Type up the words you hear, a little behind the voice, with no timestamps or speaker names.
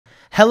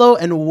Hello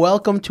and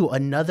welcome to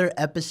another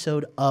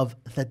episode of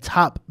the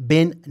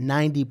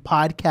Topbin90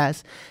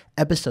 Podcast,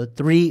 episode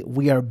 3.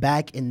 We are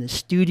back in the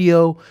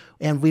studio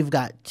and we've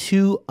got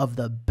two of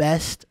the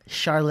best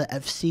Charlotte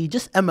FC,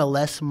 just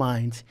MLS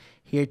minds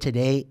here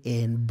today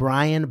in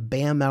Brian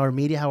Bam Mauer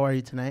Media. How are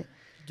you tonight?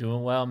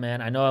 Doing well,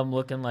 man. I know I'm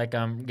looking like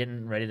I'm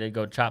getting ready to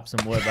go chop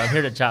some wood, but I'm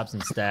here to chop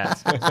some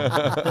stats.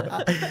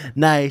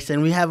 Nice.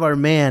 And we have our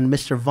man,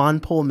 Mr. Vaughn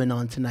Pullman,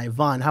 on tonight.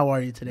 Vaughn, how are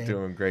you today?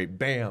 Doing great.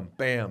 Bam,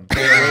 bam,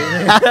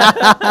 bam.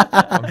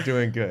 I'm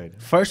doing good.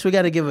 First, we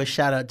got to give a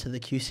shout out to the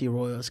QC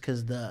Royals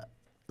because the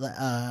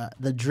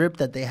drip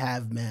that they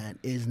have, man,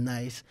 is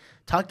nice.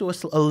 Talk to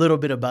us a little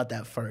bit about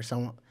that first.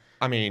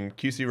 I mean,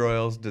 QC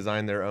Royals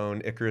design their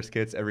own Icarus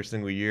kits every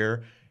single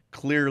year.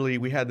 Clearly,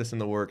 we had this in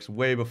the works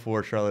way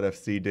before Charlotte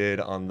FC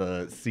did on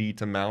the sea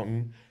to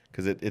mountain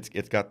because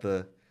it's got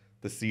the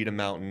sea to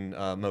mountain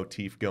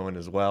motif going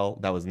as well.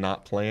 That was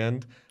not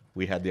planned.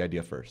 We had the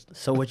idea first.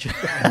 So what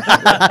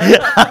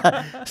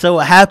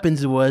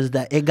happens was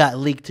that it got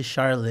leaked to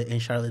Charlotte, and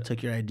Charlotte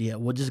took your idea.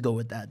 We'll just go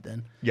with that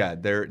then. Yeah,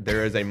 there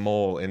is a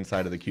mole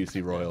inside of the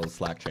QC Royals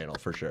Slack channel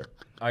for sure.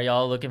 Are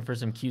y'all looking for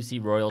some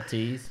QC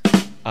royalties?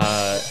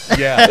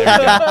 Yeah, there you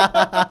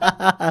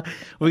go.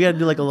 We got to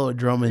do like a little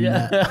drum in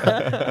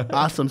that.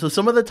 Awesome. So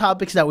some of the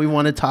topics that we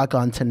want to talk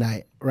on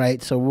tonight,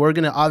 right? So we're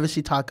going to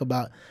obviously talk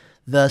about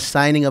the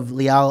signing of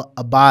Liel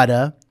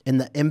Abada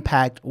and the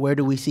impact. Where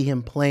do we see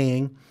him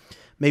playing?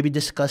 Maybe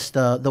discuss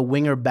the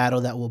winger battle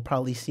that we'll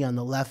probably see on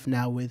the left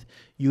now with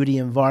Iuri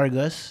and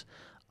Vargas.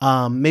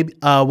 Maybe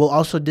we'll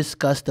also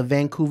discuss the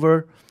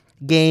Vancouver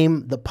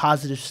game, the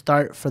positive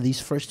start for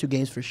these first two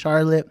games for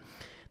Charlotte.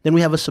 Then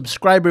we have a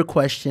subscriber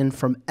question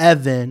from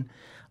Evan.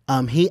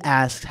 He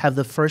asks, have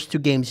the first two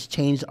games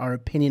changed our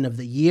opinion of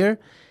the year?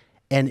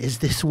 And is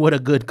this what a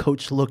good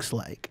coach looks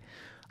like?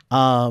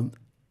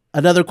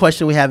 Another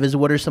question we have is,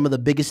 what are some of the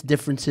biggest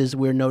differences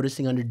we're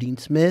noticing under Dean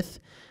Smith?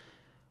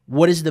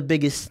 What is the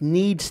biggest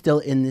need still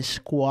in this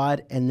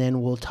squad? And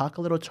then we'll talk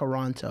a little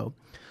Toronto.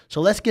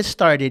 So let's get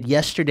started.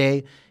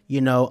 Yesterday,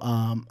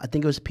 I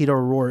think it was Peter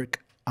O'Rourke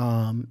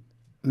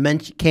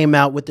came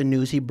out with the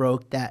news. He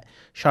broke that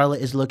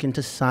Charlotte is looking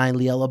to sign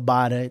Liel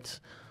Abada.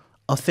 It's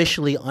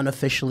officially,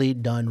 unofficially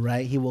done,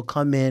 right? He will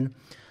come in,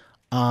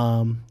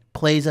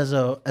 plays as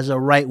a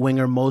right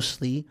winger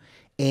mostly,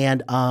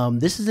 and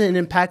this is an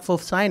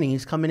impactful signing.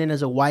 He's coming in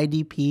as a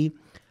YDP.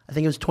 I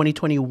think it was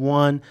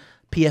 2021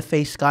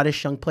 PFA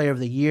Scottish Young Player of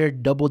the Year,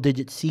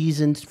 double-digit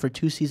seasons for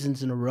 2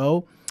 seasons in a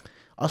row.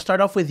 I'll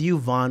start off with you,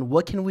 Vaughn.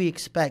 What can we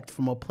expect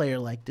from a player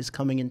like this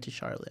coming into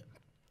Charlotte?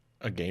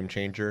 A game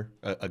changer,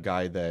 a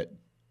guy that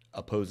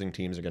opposing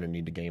teams are going to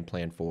need to game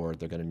plan for.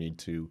 They're going to need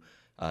to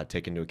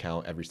take into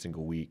account every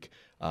single week.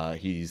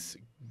 He's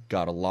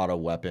got a lot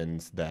of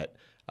weapons that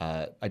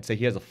I'd say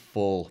he has a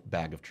full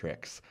bag of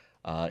tricks.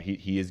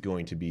 He is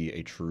going to be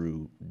a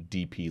true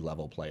DP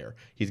level player.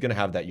 He's going to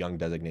have that young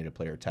designated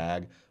player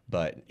tag,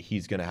 but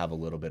he's going to have a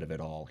little bit of it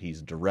all.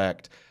 He's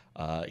direct.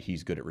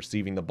 He's good at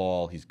receiving the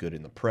ball. He's good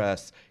in the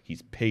press.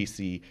 He's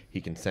pacey. He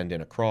can send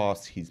in a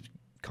cross. He's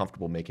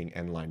comfortable making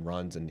end-line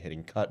runs and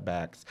hitting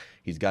cutbacks.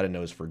 He's got a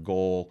nose for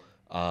goal.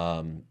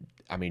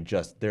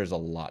 There's a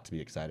lot to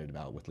be excited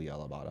about with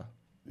Liel Abada.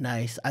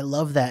 Nice. I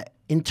love that.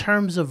 In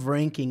terms of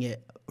ranking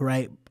it,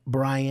 right,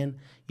 Brian,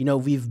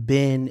 we've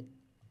been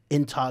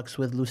in talks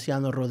with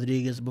Luciano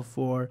Rodriguez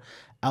before,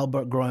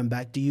 Albert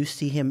Groenbach. Do you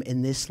see him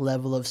in this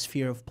level of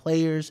sphere of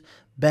players,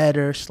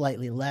 better,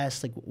 slightly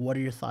less? Like, what are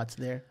your thoughts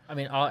there? I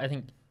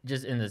think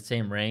just in the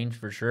same range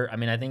for sure.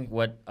 I think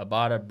what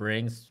Abada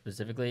brings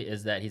specifically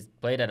is that he's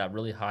played at a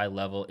really high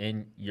level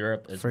in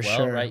Europe as well,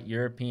 sure. Right?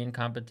 European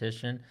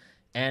competition,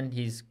 and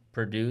he's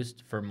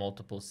produced for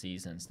multiple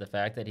seasons. The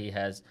fact that he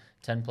has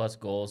 10-plus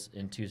goals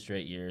in 2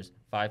 straight years,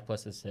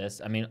 5+ assists.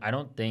 I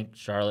don't think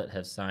Charlotte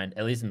has signed,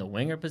 at least in the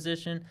winger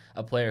position,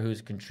 a player who's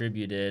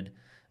contributed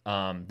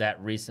that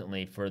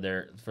recently for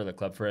the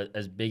club, for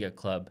as big a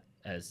club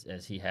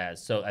as he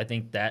has. So I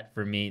think that,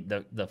 for me,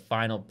 the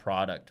final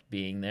product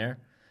being there,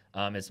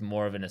 it's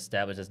more of an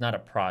established. It's not a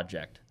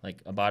project.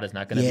 Like, Abada's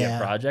not going to be a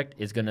project.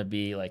 It's going to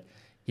be like,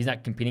 he's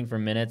not competing for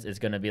minutes. It's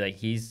going to be like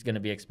he's going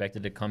to be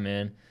expected to come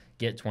in,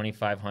 get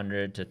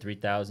 2,500 to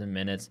 3,000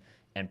 minutes,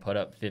 and put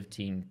up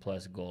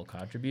 15-plus goal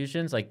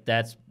contributions. Like,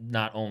 that's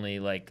not only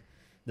like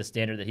the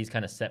standard that he's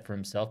kind of set for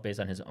himself based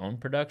on his own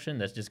production.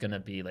 That's just going to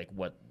be like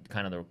what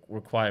kind of the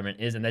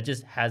requirement is, and that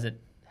just hasn't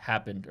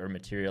happened or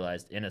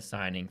materialized in a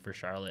signing for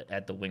Charlotte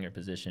at the winger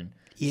position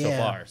so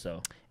far.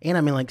 So,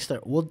 and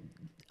we'll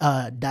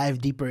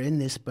dive deeper in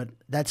this, but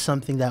that's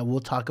something that we'll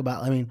talk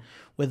about.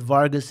 With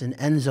Vargas and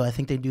Enzo, I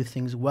think they do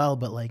things well,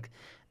 but like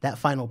that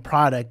final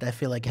product, I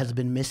feel like has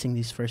been missing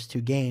these first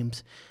 2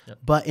 games. Yep.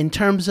 But in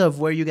terms of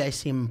where you guys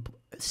see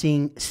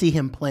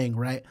him playing,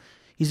 right?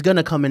 He's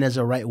gonna come in as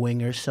a right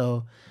winger.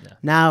 So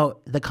now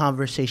the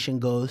conversation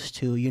goes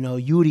to,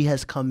 Iuri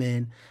has come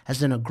in, has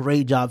done a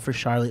great job for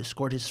Charlotte,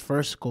 scored his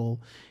first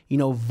goal.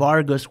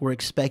 Vargas, we're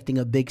expecting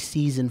a big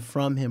season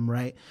from him,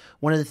 right?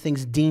 One of the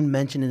things Dean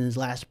mentioned in his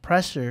last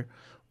presser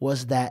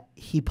was that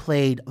he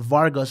played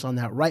Vargas on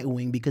that right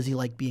wing because he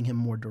liked being him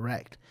more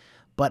direct.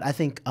 But I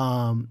think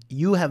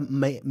you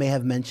may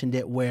have mentioned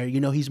it where,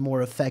 he's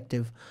more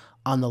effective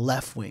on the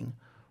left wing,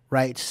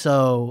 right?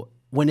 So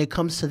when it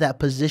comes to that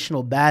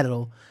positional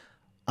battle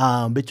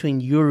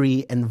between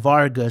Iuri and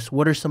Vargas,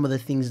 what are some of the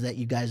things that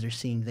you guys are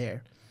seeing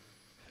there?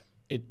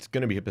 It's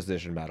going to be a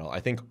position battle. I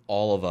think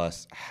all of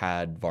us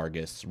had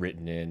Vargas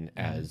written in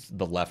as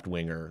the left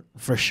winger.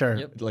 For sure.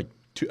 Yep. Like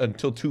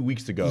until 2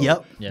 weeks ago,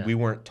 Yep. Yeah. We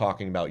weren't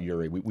talking about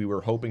Iuri. We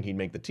were hoping he'd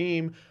make the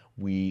team.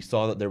 We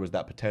saw that there was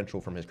that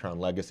potential from his Crown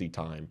Legacy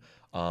time.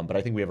 But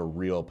I think we have a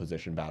real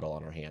position battle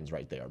on our hands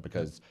right there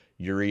because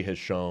Iuri has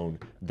shown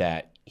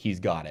that he's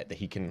got it, that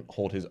he can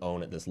hold his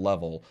own at this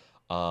level.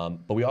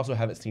 But we also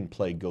haven't seen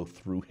play go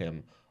through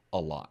him a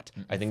lot.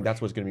 I think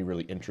that's what's going to be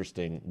really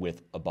interesting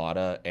with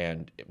Abada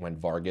and when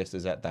Vargas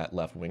is at that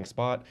left wing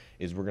spot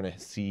is we're going to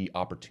see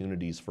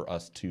opportunities for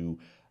us to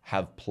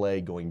have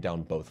play going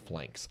down both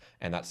flanks.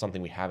 And that's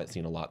something we haven't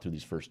seen a lot through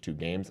these first 2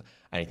 games.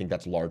 And I think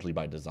that's largely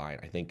by design.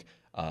 I think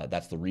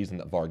that's the reason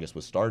that Vargas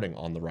was starting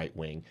on the right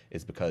wing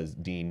is because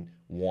Dean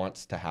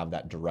wants to have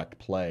that direct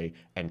play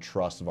and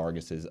trusts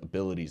Vargas's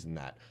abilities in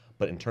that.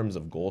 But in terms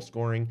of goal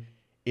scoring,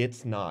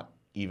 it's not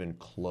even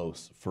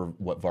close for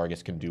what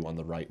Vargas can do on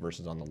the right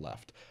versus on the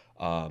left.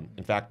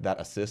 In fact, that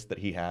assist that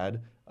he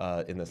had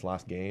in this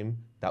last game,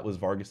 that was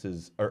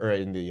Vargas's, or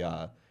in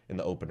the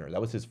opener.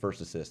 That was his first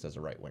assist as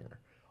a right winger.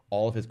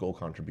 All of his goal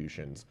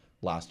contributions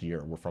last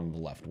year were from the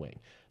left wing.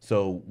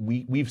 So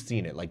we've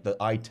seen it, like the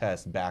eye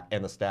test back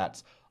and the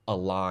stats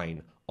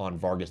align on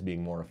Vargas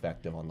being more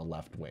effective on the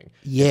left wing.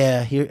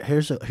 Yeah,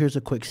 here's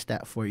a quick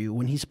stat for you.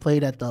 When he's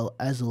played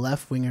as a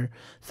left winger,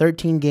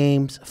 13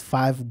 games,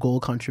 5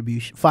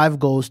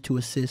 goals, 2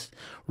 assists.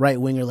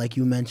 Right winger, like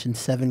you mentioned,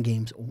 7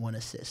 games, 1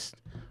 assist.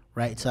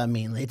 Right, so I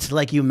mean, it's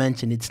like you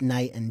mentioned, it's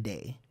night and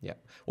day. Yeah.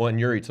 Well, and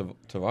Iuri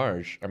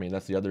Tavares, I mean,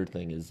 that's the other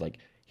thing is like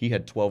he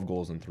had 12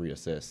 goals and 3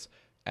 assists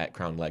at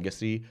Crown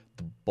Legacy.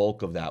 The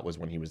bulk of that was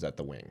when he was at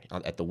the wing.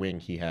 At the wing,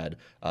 he had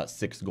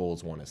 6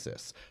 goals, 1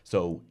 assist.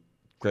 So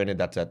granted,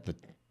 that's at the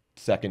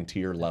second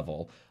tier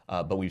level,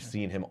 but we've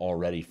seen him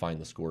already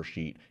find the score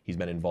sheet. He's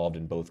been involved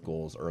in both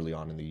goals early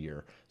on in the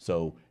year.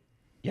 So,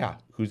 yeah,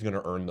 who's going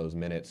to earn those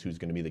minutes? Who's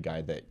going to be the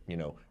guy that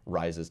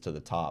rises to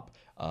the top?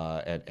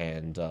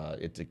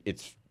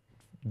 It's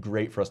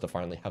great for us to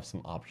finally have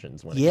some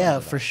options. When it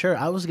comes to for that. sure.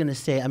 I was gonna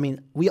say.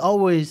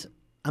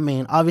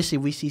 Obviously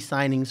we see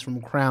signings from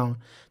Crown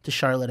to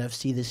Charlotte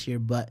FC this year,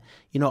 but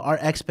our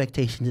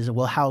expectation is,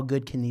 well, how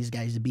good can these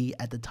guys be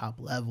at the top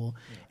level?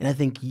 Yeah. And I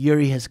think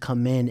Iuri has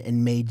come in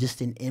and made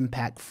just an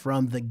impact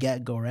from the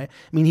get-go, right?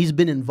 I mean, he's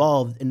been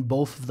involved in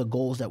both of the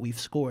goals that we've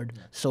scored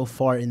so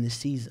far in this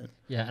season.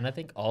 Yeah, and I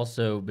think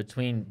also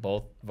between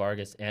both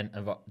Vargas and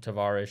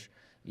Tavares,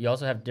 you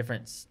also have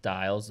different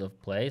styles of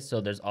play,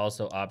 so there's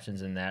also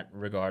options in that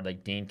regard.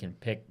 Like Dean can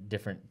pick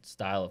different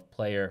style of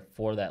player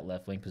for that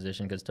left wing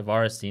position because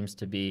Tavares seems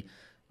to be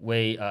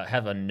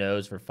have a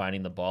nose for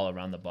finding the ball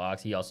around the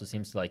box. He also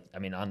seems to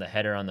on the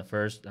header on the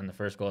first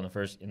goal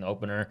in the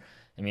opener.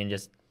 I mean,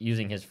 just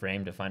using his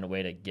frame to find a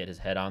way to get his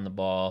head on the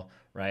ball,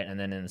 right? And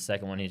then in the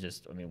second one, he's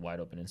just, wide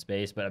open in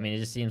space. But, it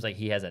just seems like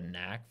he has a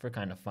knack for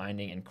kind of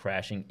finding and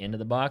crashing into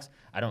the box.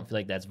 I don't feel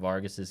like that's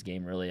Vargas's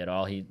game really at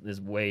all. He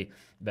is way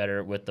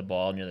better with the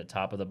ball near the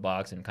top of the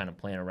box and kind of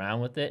playing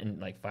around with it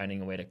and,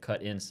 finding a way to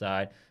cut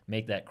inside,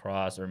 make that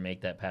cross or make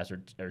that pass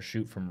or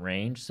shoot from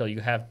range. So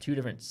you have 2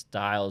 different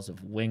styles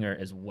of winger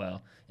as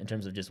well in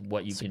terms of just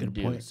what you can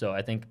do. Point. So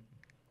I think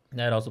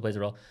that also plays a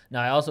role.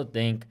 Now, I also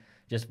think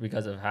just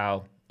because of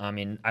how, I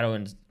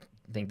don't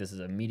think this is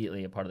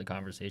immediately a part of the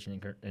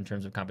conversation in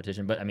terms of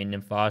competition, but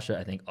Nimfasha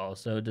I think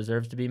also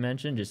deserves to be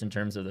mentioned just in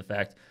terms of the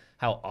fact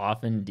how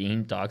often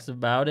Dean talks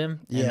about him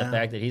and the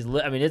fact that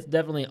it's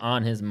definitely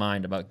on his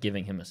mind about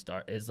giving him a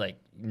start. It's like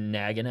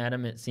nagging at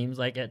him, it seems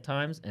like at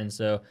times. And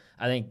so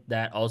I think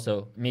that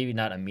also, maybe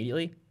not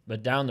immediately,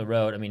 but down the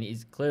road,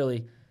 he's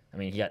clearly,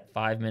 he got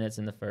 5 minutes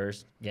in the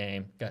first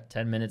game, got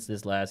 10 minutes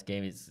this last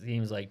game. It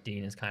seems like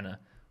Dean is kind of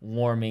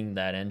warming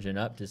that engine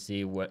up to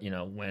see what,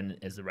 when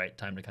is the right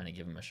time to kind of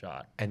give him a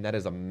shot. And that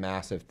is a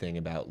massive thing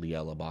about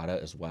Liel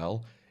Abada as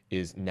well,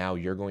 is now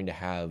you're going to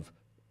have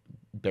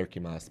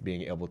Berkimas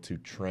being able to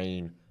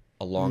train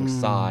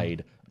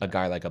alongside a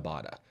guy like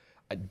Abada.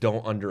 I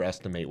don't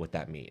underestimate what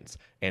that means.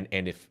 And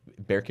if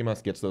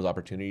Berkimas gets those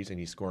opportunities and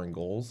he's scoring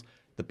goals,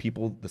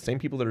 the same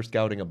people that are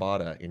scouting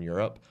Abada in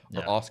Europe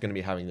are also going to be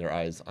having their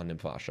eyes on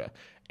Nimfasha.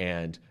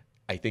 And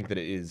I think that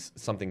it is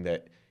something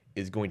that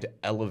is going to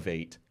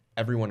elevate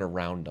everyone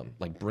around them.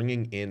 Like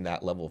bringing in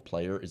that level of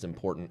player is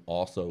important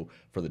also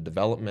for the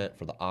development,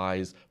 for the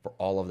eyes, for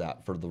all of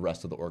that, for the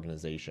rest of the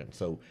organization.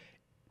 So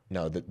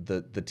no,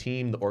 the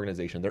team, the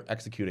organization, they're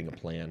executing a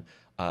plan.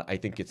 I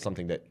think it's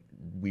something that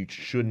we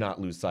should not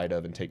lose sight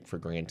of and take for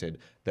granted,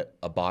 that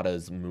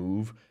Abada's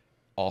move,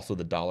 also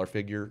the dollar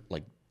figure,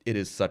 like it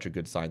is such a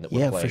good sign that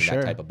we're playing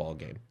that type of ball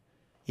game.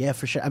 Yeah,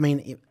 for sure.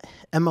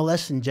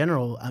 MLS in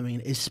general,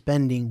 is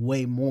spending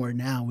way more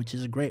now, which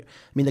is great.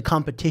 The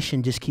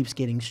competition just keeps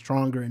getting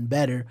stronger and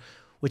better,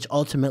 which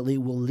ultimately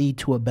will lead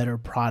to a better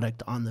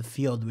product on the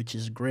field, which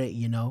is great,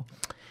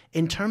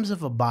 In terms of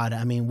Abada,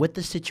 I mean, with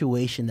the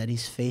situation that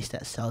he's faced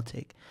at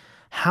Celtic,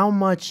 how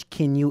much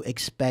can you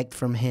expect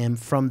from him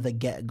from the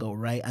get-go,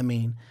 right? I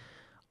mean,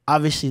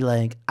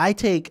 obviously, I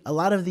take a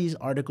lot of these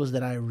articles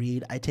that I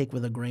read, I take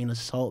with a grain of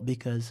salt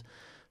because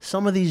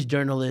some of these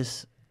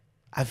journalists,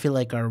 I feel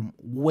like, are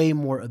way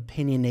more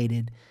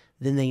opinionated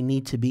than they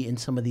need to be in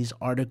some of these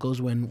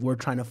articles when we're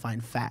trying to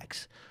find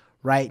facts,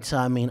 right? So,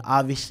 I mean,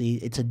 obviously,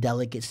 it's a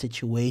delicate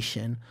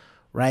situation,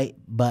 right?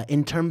 But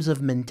in terms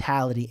of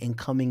mentality and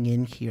coming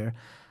in here,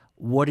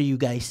 what are you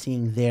guys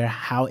seeing there?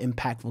 How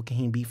impactful can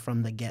he be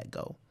from the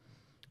get-go?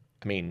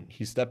 I mean,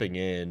 he's stepping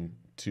in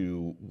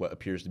to what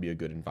appears to be a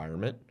good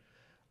environment.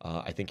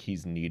 I think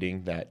he's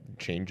needing that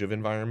change of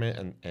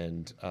environment,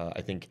 and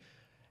I think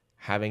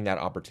having that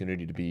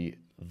opportunity to be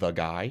the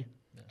guy,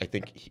 I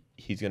think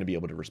he's going to be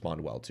able to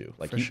respond well to.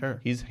 For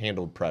sure. He's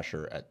handled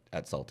pressure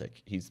at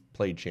Celtic. He's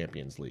played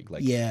Champions League.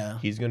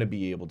 He's going to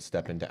be able to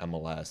step into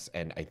MLS,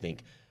 and I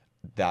think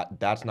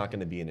that's not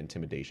going to be an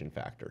intimidation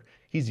factor.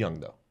 He's young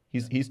though.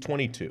 He's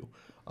 22.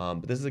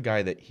 But this is a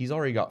guy that he's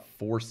already got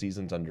 4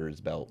 seasons under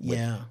his belt with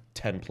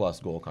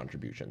 10+ goal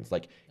contributions.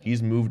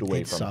 He's moved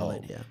away from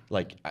home. Yeah.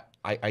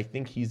 I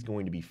think he's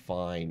going to be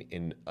fine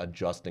in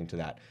adjusting to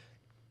that.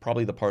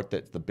 Probably the part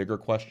that's the bigger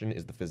question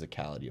is the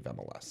physicality of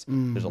MLS.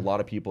 There's a lot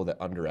of people that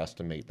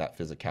underestimate that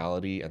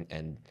physicality,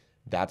 and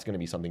that's going to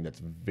be something that's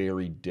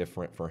very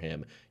different for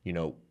him,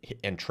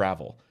 and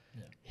travel.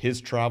 Yeah. His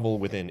travel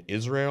within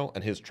Israel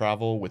and his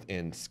travel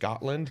within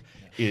Scotland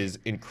is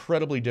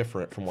incredibly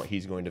different from what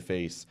he's going to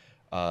face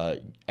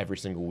every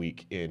single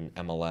week in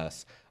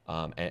MLS.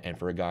 And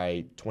for a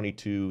guy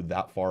 22,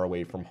 that far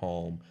away from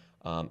home,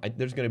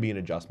 there's going to be an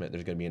adjustment.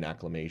 There's going to be an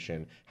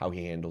acclimation, how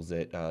he handles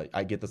it.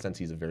 I get the sense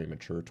he's a very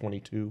mature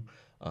 22,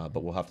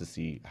 but we'll have to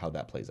see how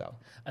that plays out.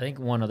 I think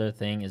one other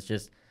thing is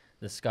just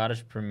the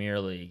Scottish Premier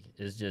League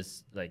is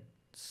just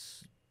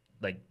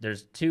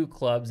there's 2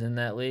 clubs in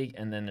that league,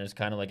 and then there's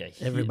kind of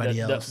everybody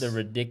else. The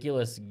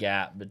ridiculous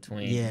gap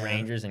between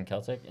Rangers and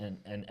Celtic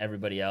and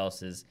everybody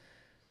else is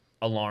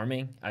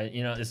alarming.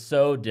 It's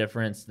so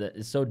different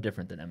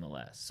than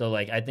MLS. So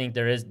I think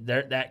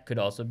that could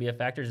also be a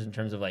factor in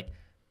terms of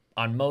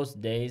on most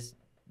days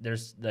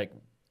there's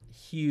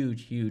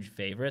huge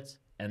favorites,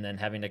 and then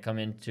having to come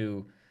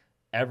into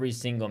every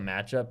single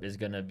matchup is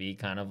going to be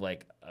kind of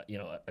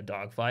a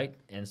dogfight.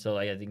 And so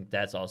I think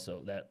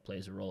that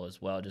plays a role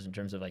as well, just in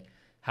terms of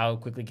how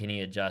quickly can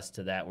he adjust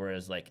to that.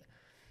 Whereas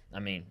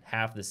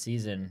half the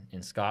season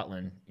in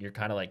Scotland, you're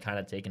kind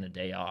of taking a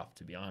day off,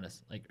 to be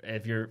honest.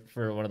 If you're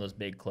for one of those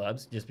big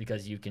clubs, just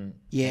because you can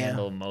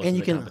handle most of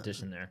the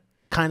competition there.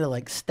 Kind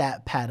of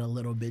stat pad a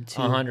little bit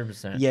too.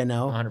 100%.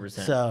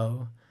 100%.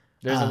 So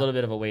there's a little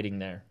bit of a waiting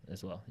there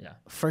as well. Yeah.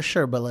 For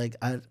sure, but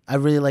I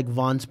really like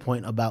Vaughn's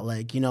point about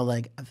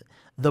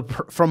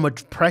from a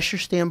pressure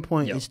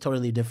standpoint, it's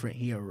totally different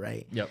here,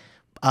 right? Yep.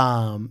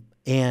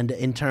 And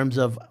in terms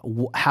of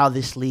how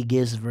this league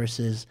is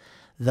versus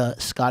the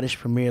Scottish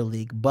Premier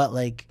League, but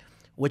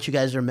what you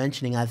guys are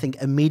mentioning, I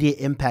think immediate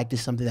impact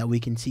is something that we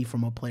can see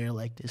from a player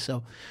like this.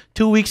 So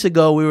 2 weeks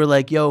ago, we were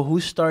yo,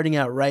 who's starting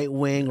at right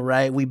wing,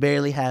 right? We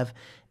barely have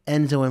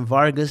Enzo and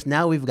Vargas.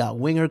 Now we've got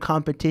winger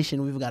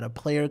competition. We've got a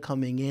player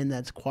coming in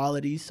that's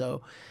quality.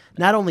 So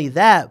not only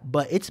that,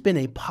 but it's been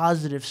a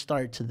positive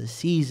start to the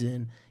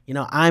season.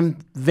 I'm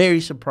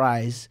very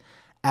surprised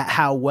at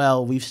how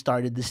well we've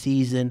started the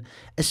season,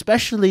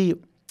 especially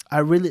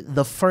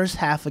the first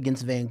half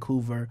against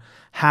Vancouver,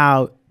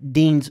 how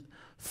Dean's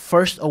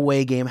first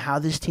away game, how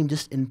this team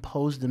just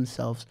imposed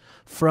themselves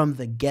from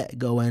the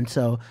get-go. And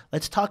so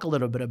let's talk a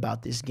little bit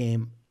about this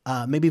game.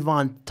 Maybe,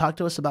 Vaughn, talk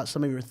to us about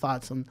some of your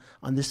thoughts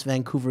on this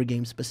Vancouver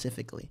game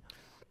specifically.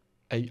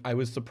 I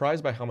was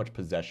surprised by how much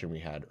possession we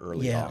had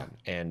early on,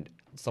 and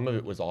some of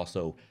it was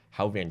also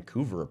how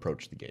Vancouver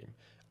approached the game.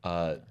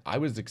 I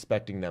was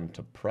expecting them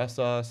to press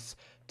us,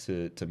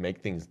 to make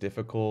things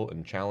difficult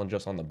and challenge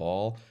us on the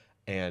ball,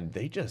 and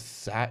they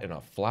just sat in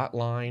a flat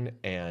line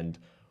and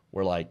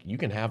were you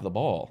can have the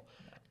ball.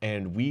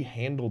 And we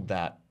handled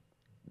that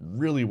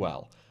really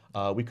well.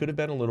 We could have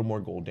been a little more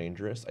goal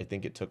dangerous. I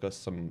think it took us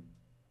some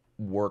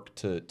work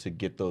to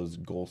get those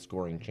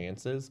goal-scoring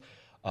chances.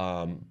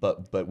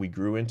 But we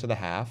grew into the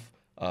half.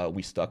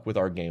 We stuck with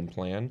our game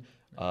plan.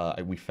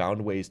 We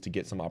found ways to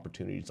get some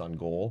opportunities on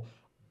goal.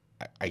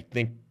 I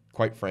think,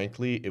 quite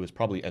frankly, it was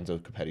probably Enzo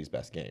Capetti's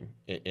best game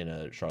in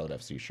a Charlotte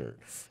FC shirt.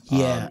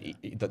 Yeah.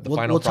 The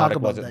final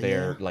product wasn't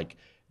there.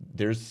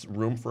 There's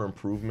room for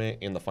improvement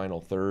in the final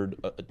third,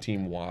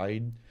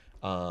 team-wide.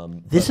 I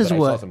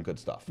saw some good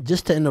stuff.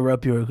 Just to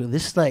interrupt you real quick,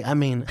 this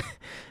is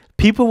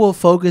people will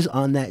focus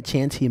on that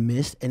chance he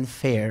missed, and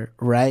fair,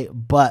 right?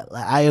 But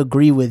I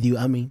agree with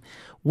you.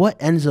 What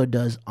Enzo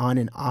does on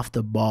and off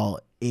the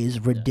ball is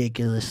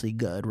ridiculously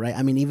good, right?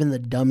 Even the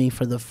dummy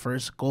for the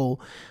first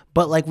goal.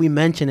 But like we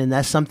mentioned, and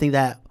that's something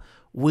that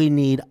we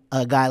need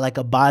a guy like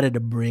Abada to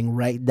bring,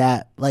 right?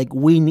 That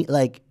we need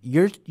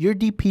your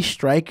DP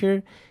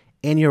striker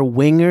and your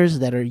wingers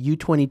that are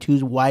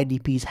U22s,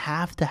 YDPs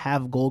have to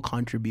have goal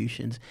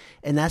contributions.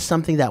 And that's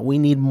something that we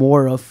need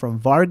more of from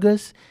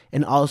Vargas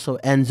and also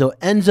Enzo.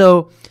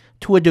 Enzo,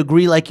 to a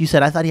degree, like you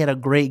said, I thought he had a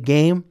great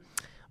game.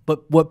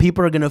 But what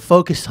people are going to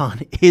focus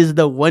on is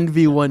the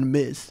 1v1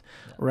 miss,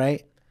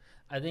 right?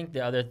 I think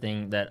the other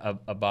thing that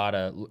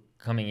Abada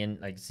coming in,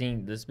 like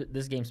seeing this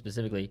game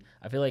specifically,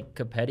 I feel like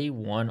Capetti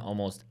won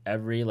almost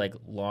every like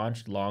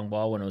launched long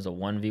ball when it was a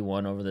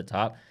 1v1 over the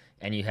top,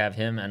 and you have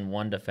him and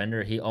one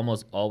defender. He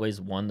almost always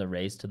won the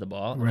race to the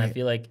ball. Right. And I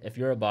feel like if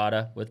you're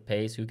Abada with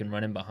pace who can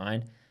run in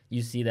behind,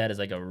 you see that as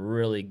like a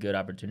really good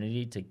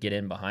opportunity to get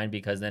in behind,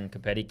 because then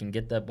Capetti can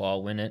get the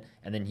ball, win it,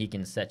 and then he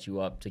can set you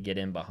up to get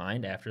in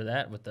behind after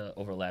that with the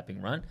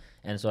overlapping run.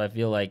 And so I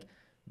feel like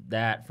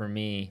that for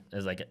me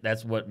is like,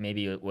 that's what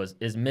maybe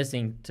is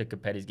missing to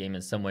Capetti's game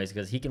in some ways,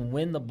 because he can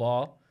win the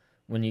ball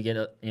when you get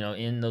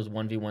in those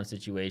 1v1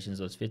 situations,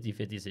 those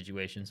 50-50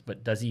 situations,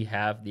 but does he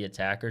have the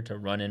attacker to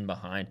run in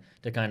behind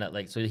to kind of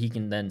like, so he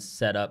can then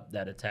set up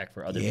that attack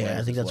for other players? Yeah,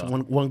 I think that's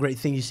one great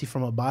thing you see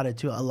from Abada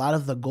too. A lot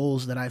of the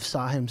goals that I've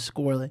saw him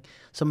score, like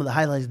some of the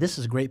highlights, this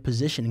is great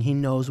positioning. He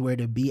knows where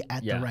to be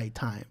at the right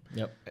time.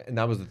 Yep. And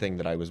that was the thing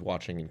that I was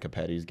watching in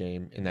Capetti's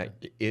game, in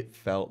that it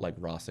felt like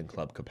Rossin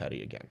Club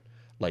Capetti again.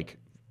 Like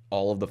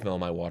all of the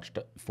film I watched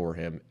for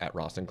him at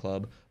Rossin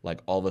Club,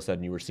 like all of a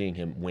sudden you were seeing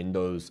him win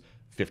those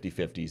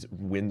 50-50s,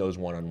 win those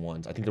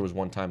one-on-ones. I think there was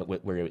one time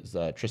where it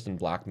was Tristan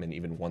Blackman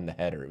even won the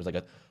header. It was like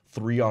a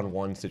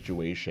 3-on-1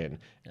 situation,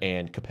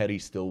 and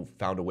Capetti still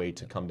found a way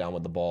to come down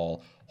with the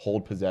ball,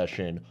 hold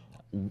possession,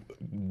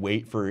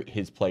 wait for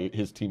his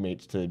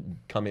teammates to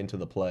come into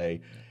the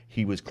play.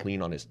 He was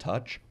clean on his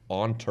touch,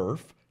 on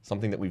turf,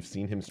 something that we've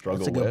seen him struggle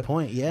with. That's a good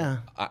point, yeah.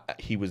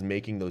 He was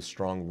making those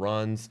strong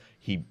runs.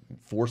 He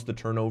forced the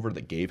turnover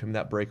that gave him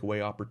that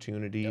breakaway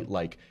opportunity. Yep.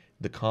 Like,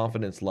 the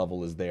confidence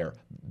level is there.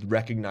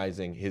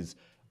 Recognizing his,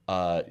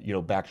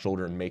 back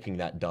shoulder and making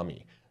that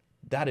dummy.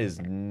 That is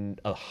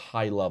a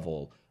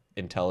high-level,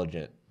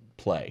 intelligent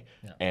play.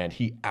 Yeah. And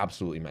he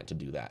absolutely meant to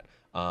do that.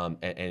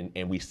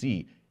 And we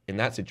see, in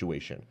that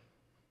situation,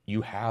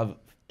 you have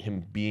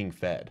him being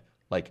fed.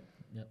 Like,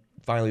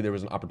 finally there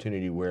was an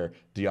opportunity where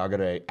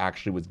Diagare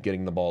actually was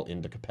getting the ball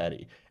into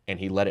Capetti, and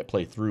he let it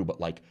play through,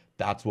 but like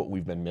that's what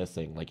we've been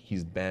missing. Like,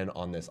 he's been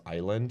on this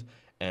island,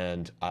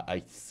 and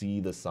I see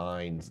the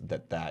signs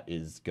that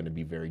is going to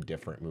be very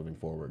different moving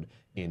forward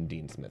in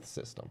Dean Smith's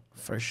system.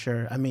 For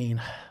sure. I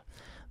mean,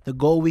 the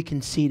goal we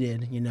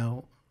conceded,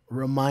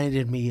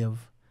 reminded me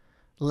of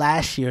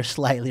last year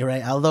slightly,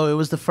 right? Although it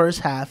was the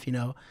first half,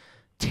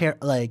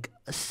 like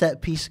a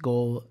set piece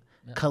goal.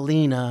 Yeah.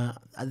 Kalina,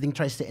 I think,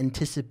 tries to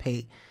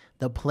anticipate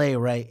the play,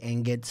 right,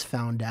 and gets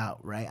found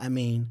out, right? I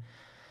mean,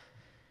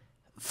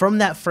 from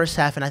that first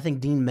half, and I think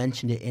Dean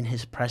mentioned it in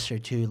his presser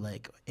too,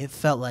 like, it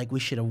felt like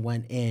we should have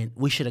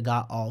we should have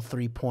got all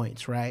 3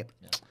 points, right?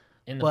 Yeah.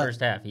 In the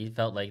first half, he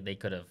felt like they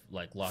could have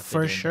like locked it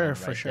in for sure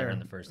in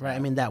the first half. Right, I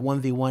mean, that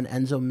 1v1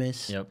 Enzo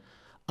miss. Yep.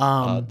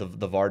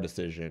 The VAR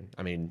decision,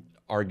 I mean,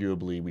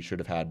 arguably we should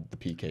have had the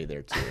PK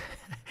there too.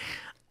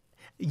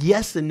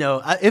 Yes and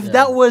no. If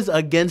that was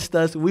against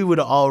us, we would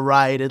have all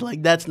rioted.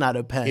 Like, that's not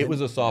a pen. It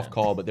was a soft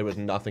call, but there was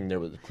nothing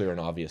there was clear and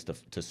obvious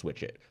to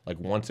switch it. Like,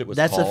 once it was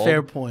called, a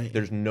fair point.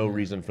 There's no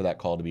reason for that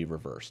call to be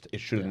reversed.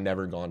 It should have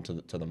never gone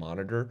to the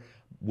monitor.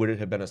 Would it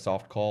have been a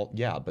soft call?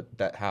 Yeah, but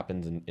that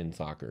happens in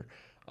soccer.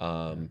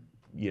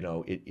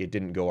 It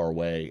didn't go our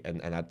way,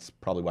 and that's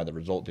probably why the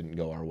result didn't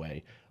go our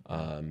way.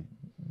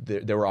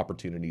 There were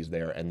opportunities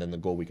there, and then the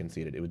goal we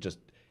conceded, it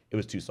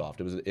was too soft.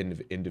 It was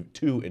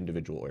two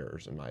individual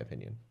errors, in my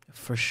opinion.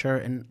 For sure.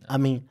 And, I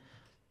mean,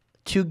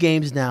 2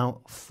 games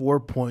now,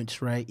 4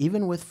 points, right?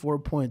 Even with 4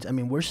 points, I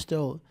mean, we're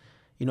still,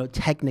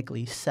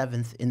 technically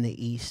 7th in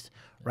the East,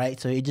 right?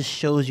 So it just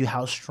shows you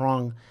how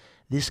strong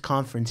this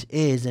conference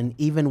is. And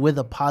even with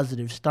a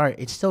positive start,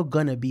 it's still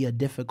going to be a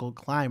difficult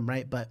climb,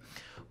 right? But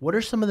what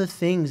are some of the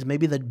things,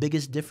 maybe the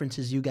biggest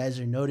differences you guys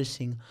are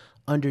noticing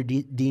under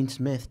Dean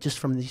Smith just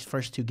from these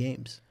first 2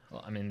 games?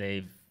 Well, I mean,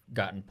 they've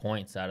gotten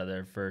points out of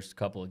their first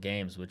couple of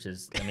games, which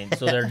is, I mean,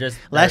 so they're just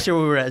last year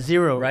we were at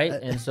 0, right?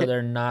 And so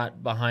they're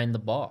not behind the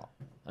ball.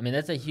 I mean,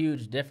 that's a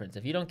huge difference.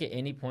 If you don't get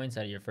any points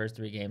out of your first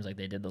 3 games like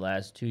they did the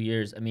last 2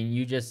 years, I mean,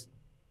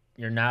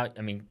 you're now,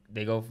 I mean,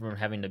 they go from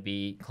having to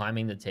be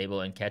climbing the table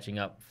and catching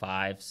up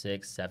 5,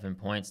 6, 7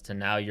 points to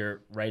now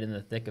you're right in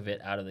the thick of it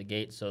out of the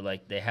gate. So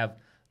like they have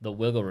the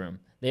wiggle room.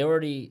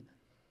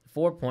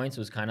 4 points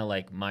was kind of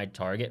like my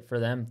target for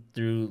them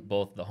through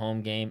both the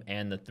home game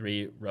and the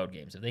 3 road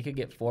games. If they could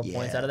get 4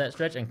 points out of that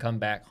stretch and come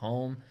back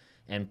home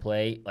and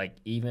play like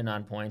even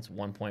on points,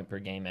 1 point per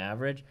game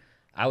average,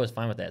 I was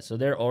fine with that. So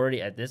they're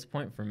already at this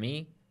point for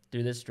me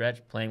through this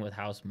stretch playing with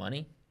house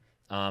money.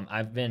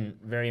 I've been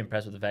very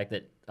impressed with the fact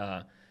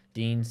that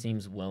Dean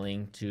seems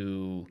willing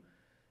to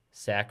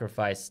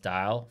sacrifice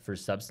style for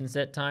substance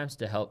at times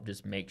to help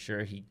just make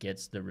sure he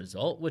gets the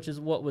result, which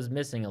is what was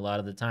missing a lot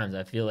of the times.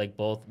 I feel like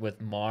both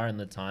with Mar and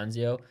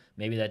Latanzio,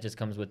 maybe that just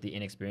comes with the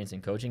inexperience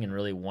in coaching and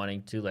really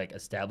wanting to like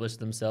establish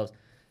themselves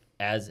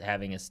as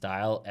having a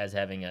style, as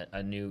having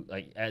a new,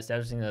 like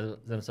establishing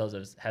themselves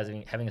as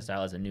having a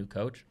style as a new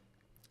coach.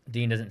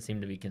 Dean doesn't seem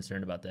to be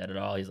concerned about that at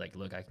all. He's like,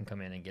 look, I can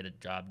come in and get a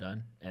job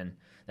done. And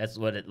that's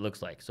what it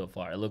looks like so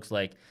far. It looks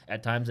like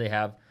at times they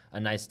have a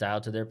nice style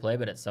to their play,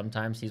 but at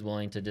sometimes he's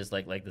willing to just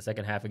like the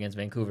second half against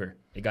Vancouver.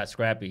 It got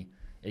scrappy.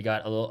 It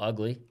got a little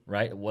ugly,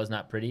 right? It was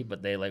not pretty,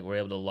 but they were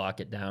able to lock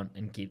it down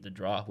and keep the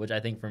draw, which I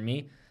think for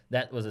me,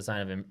 that was a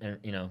sign of,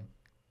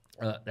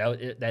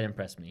 that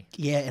impressed me.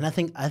 Yeah, and I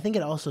think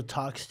it also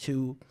talks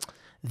to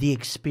the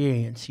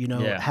experience,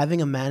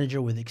 having a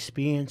manager with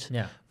experience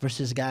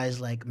versus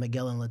guys like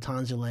Miguel and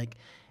Latanzo. Like,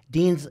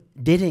 Dean's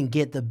didn't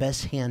get the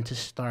best hand to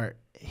start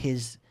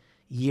his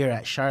year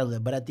at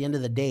Charlotte, but at the end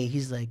of the day,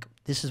 he's like,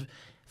 this is,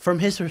 from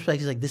his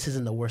perspective, he's like, this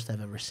isn't the worst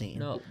I've ever seen.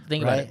 No,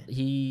 think about it.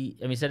 He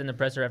said in the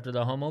presser after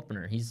the home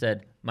opener, he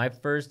said, my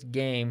first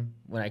game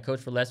when I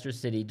coached for Leicester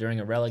City during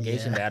a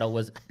relegation battle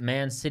was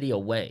Man City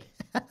away.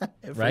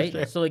 Right?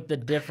 Sure. So, like, the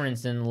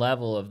difference in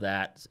level of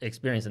that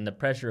experience and the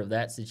pressure of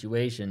that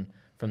situation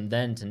from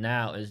then to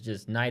now is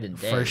just night and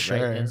day. For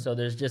sure. Right? And so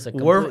there's just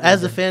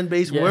as a fan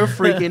base, we're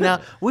freaking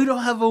out. We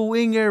don't have a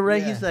winger,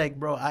 right? Yeah. He's like,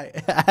 bro, I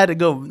had to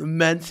go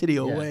Man City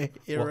away.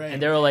 You're right.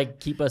 And they were like,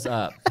 keep us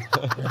up.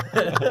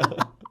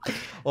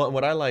 Well,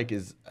 what I like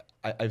is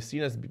I've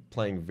seen us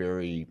playing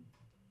very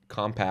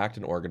compact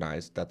and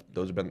organized.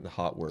 Those have been the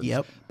hot words.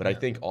 Yep. But I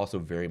think also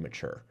very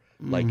mature.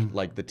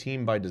 Like the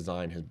team by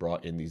design has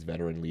brought in these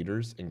veteran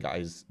leaders and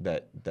guys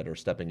that are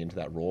stepping into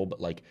that role. But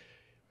like,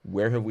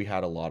 where have we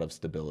had a lot of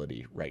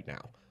stability right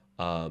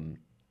now?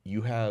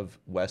 You have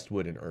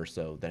Westwood and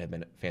Urso that have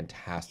been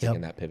fantastic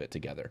in that pivot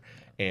together.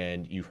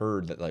 And you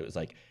heard that it was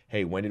like,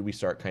 hey, when did we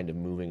start kind of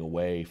moving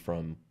away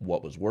from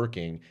what was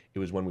working? It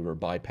was when we were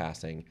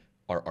bypassing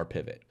our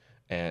pivot.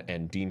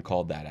 And Dean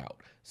called that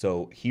out.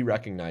 So he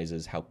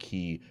recognizes how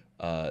key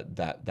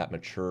that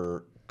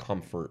mature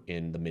comfort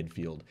in the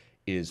midfield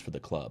is for the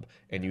club.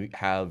 And you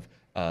have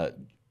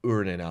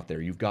Urinen out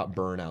there. You've got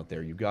Byrne out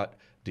there. You've got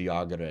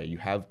Diagare. You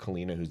have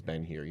Kalina, who's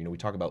been here. We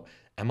talk about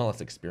MLS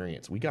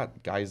experience. We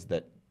got guys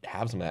that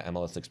have some of that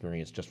MLS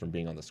experience just from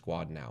being on the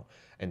squad now.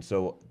 And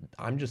so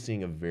I'm just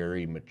seeing a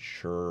very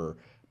mature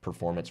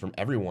performance from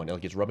everyone.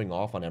 Like, it's rubbing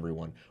off on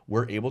everyone.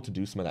 We're able to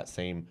do some of that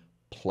same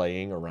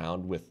playing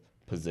around with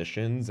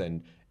positions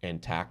and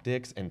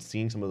tactics and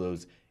seeing some of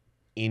those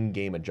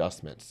in-game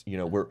adjustments.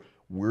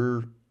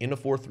 We're in a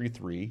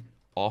 4-3-3.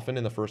 Often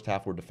in the first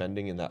half, we're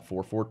defending in that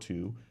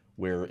 4-4-2,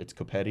 where it's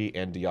Copetti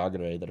and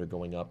Diagare that are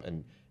going up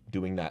and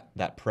doing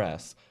that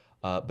press.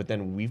 But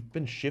then we've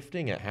been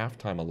shifting at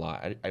halftime a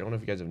lot. I don't know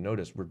if you guys have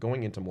noticed. We're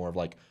going into more of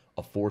like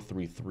a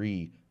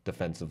 4-3-3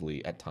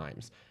 defensively at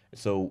times.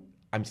 So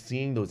I'm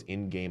seeing those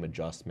in-game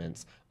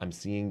adjustments. I'm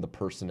seeing the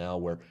personnel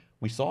where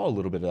we saw a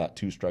little bit of that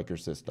two-striker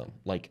system.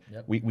 Like,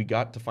 we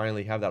got to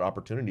finally have that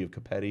opportunity of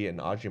Copetti and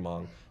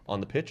Ajimong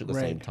on the pitch at the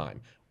same time.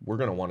 We're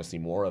going to want to see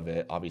more of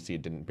it. Obviously,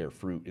 it didn't bear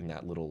fruit in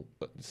that little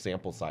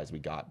sample size we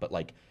got. But,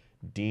 like,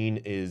 Dean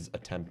is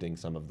attempting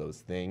some of those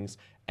things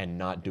and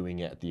not doing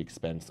it at the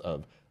expense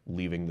of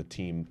leaving the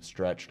team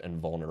stretched and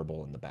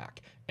vulnerable in the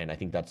back. And I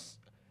think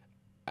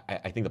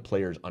I think the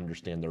players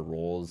understand their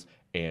roles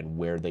and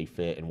where they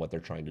fit and what they're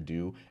trying to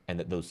do, and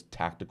that those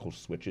tactical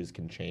switches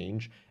can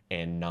change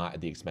and not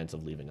at the expense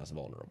of leaving us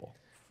vulnerable.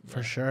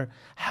 For sure.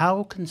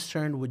 How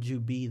concerned would you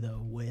be,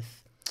 though,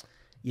 with,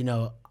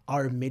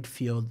 our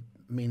midfield?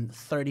 I mean,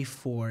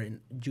 34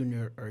 in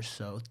Junior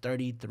Urso,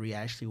 33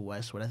 Ashley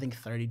Westwood, I think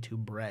 32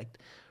 Brecht,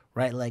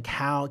 right? Like,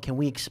 how can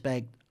we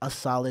expect a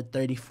solid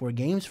 34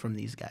 games from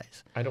these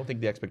guys? I don't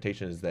think the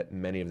expectation is that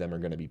many of them are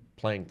going to be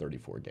playing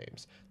 34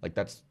 games. Like,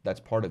 that's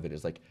part of it,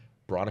 is like,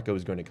 Bronico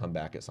is going to come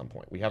back at some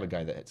point. We have a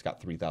guy that's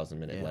got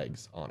 3,000-minute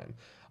legs on him.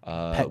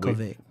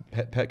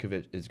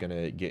 Petkovic is going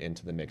to get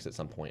into the mix at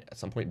some point. At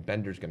some point,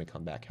 Bender's going to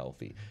come back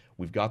healthy.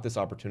 We've got this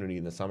opportunity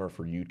in the summer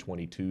for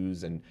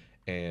U22s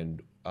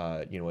and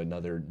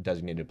another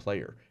designated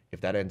player.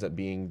 If that ends up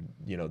being,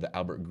 the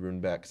Albert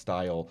Grunbeck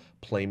style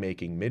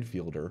playmaking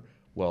midfielder,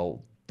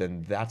 well,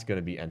 then that's going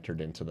to be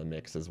entered into the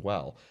mix as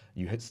well.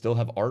 You still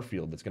have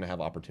Arfield that's going to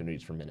have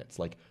opportunities for minutes.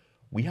 Like,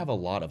 we have a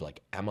lot of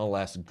like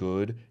MLS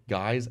good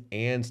guys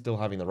and still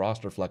having the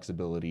roster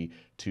flexibility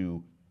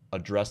to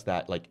address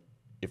that. Like,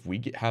 if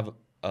we have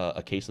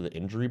a case of the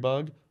injury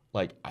bug,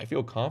 like, I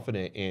feel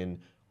confident in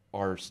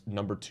our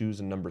number 2s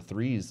and number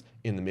 3s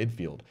in the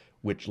midfield,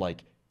 which,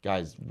 like,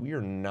 guys, we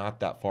are not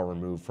that far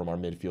removed from our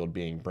midfield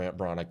being Brant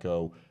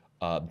Bronico,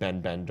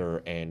 Ben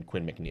Bender, and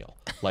Quinn McNeil.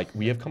 Like,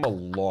 we have come a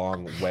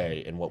long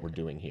way in what we're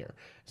doing here.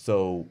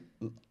 So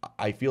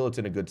I feel it's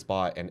in a good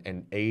spot.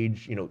 And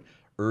age,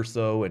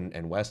 Urso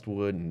and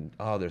Westwood, and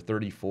they're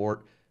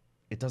 34.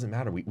 It doesn't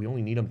matter. We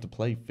only need them to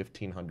play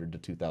 1,500 to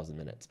 2,000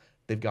 minutes.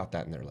 They've got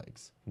that in their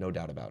legs. No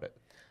doubt about it.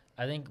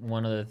 I think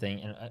one other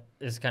thing, and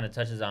this kind of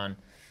touches on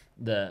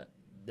the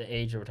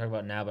age that we're talking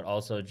about now, but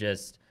also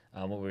just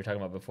what we were talking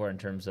about before in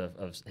terms of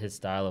his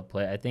style of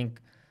play. I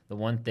think the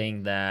one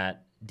thing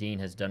that Dean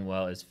has done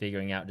well is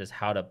figuring out just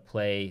how to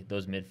play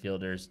those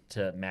midfielders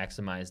to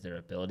maximize their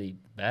ability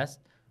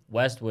best.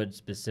 Westwood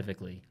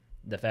specifically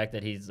the fact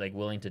that he's like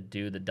willing to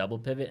do the double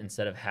pivot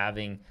instead of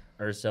having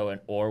Urso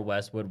or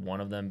Westwood,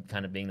 one of them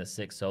kind of being the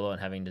sixth solo and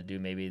having to do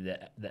maybe the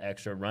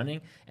extra running,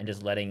 and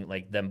just letting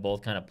like them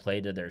both kind of play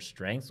to their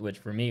strengths, which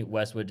for me,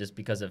 Westwood, just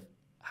because of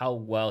how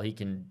well he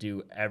can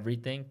do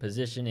everything,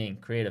 positioning,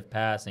 creative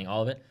passing,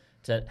 all of it,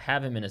 to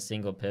have him in a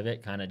single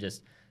pivot kind of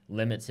just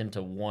limits him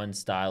to one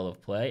style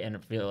of play, and I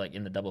feel like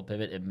in the double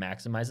pivot it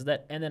maximizes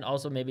that, and then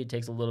also maybe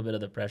takes a little bit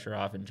of the pressure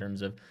off in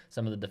terms of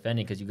some of the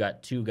defending, because you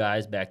got two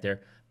guys back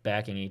there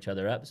backing each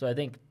other up. So I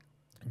think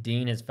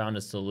Dean has found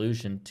a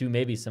solution to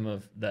maybe some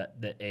of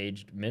the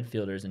aged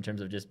midfielders in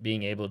terms of just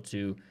being able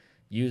to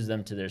use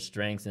them to their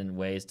strengths in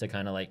ways to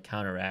kind of like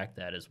counteract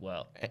that as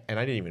well. And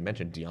I didn't even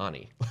mention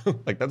Diani.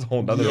 Like that's a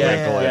whole nother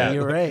wrinkle. Yeah,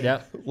 you're right.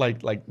 Yeah.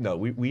 Like no,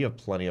 we have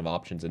plenty of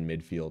options in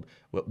midfield.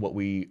 What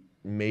we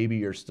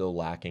maybe are still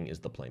lacking is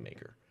the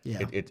playmaker.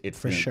 Yeah, it's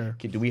for sure.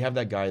 Do we have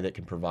that guy that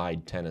can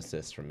provide 10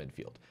 assists from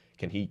midfield?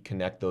 Can he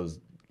connect those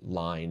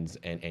lines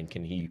and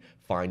can he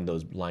find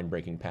those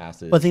line-breaking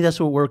passes? Well, I think that's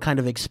what we're kind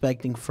of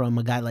expecting from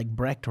a guy like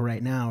Brecht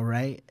right now,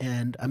 right?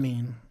 And, I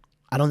mean,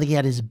 I don't think he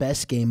had his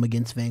best game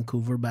against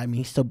Vancouver, but, I mean,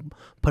 he still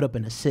put up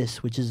an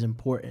assist, which is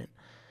important.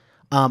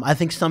 I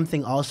think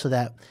something also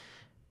that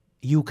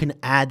you can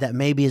add that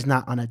maybe is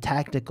not on a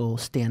tactical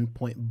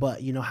standpoint,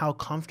 but, you know, how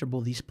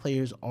comfortable these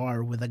players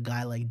are with a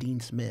guy like Dean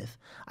Smith.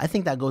 I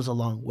think that goes a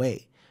long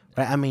way,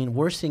 right? I mean,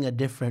 we're seeing a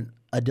different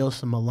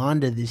Adilson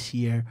Malanda this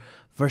year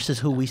versus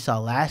who we saw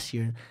last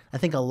year. I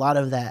think a lot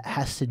of that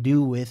has to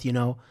do with, you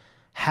know,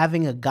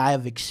 having a guy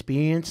of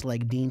experience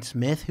like Dean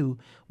Smith, who,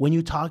 when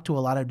you talk to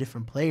a lot of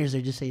different players,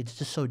 they just say it's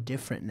just so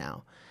different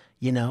now.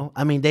 You know,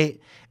 I mean,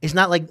 it's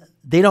not like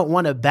they don't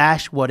want to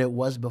bash what it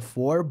was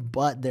before,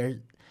 but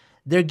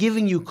they're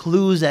giving you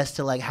clues as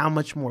to like how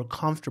much more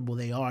comfortable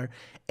they are.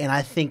 And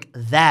I think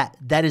that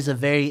is a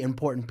very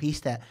important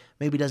piece that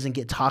maybe doesn't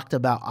get talked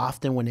about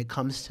often when it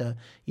comes to,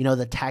 you know,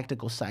 the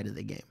tactical side of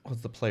the game. Well,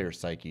 it's the player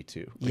psyche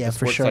too. Like yeah, the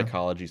for sports sure.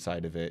 Psychology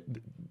side of it.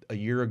 A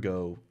year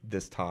ago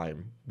this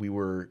time, we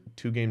were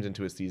 2 games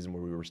into a season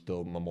where we were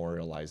still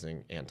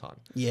memorializing Anton.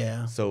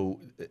 Yeah. So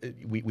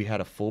we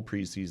had a full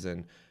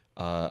preseason.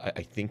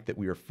 I think that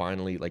we are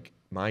finally, like,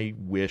 my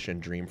wish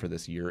and dream for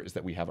this year is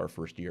that we have our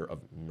first year of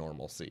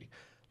normalcy.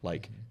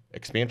 Like,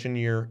 expansion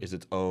year is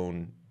its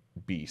own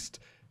beast.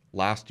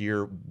 Last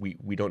year,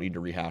 we don't need to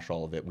rehash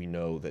all of it. We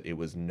know that it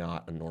was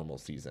not a normal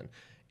season.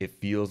 It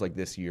feels like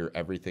this year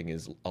everything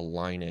is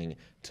aligning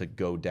to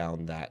go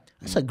down that.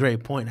 That's a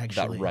great point,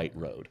 actually. That right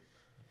road.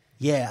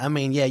 Yeah, I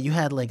mean, yeah, you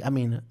had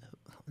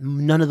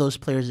none of those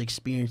players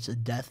experienced a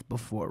death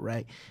before,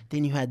 right?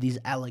 Then you had these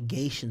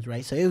allegations,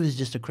 right? So it was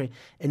just a crazy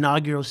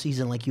inaugural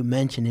season, like you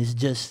mentioned, is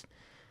just.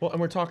 Well, and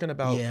we're talking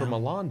about for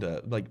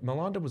Malanda. Like,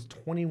 Malanda was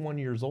 21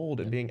 years old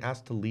and being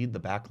asked to lead the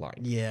back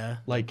line. Yeah.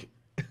 Like,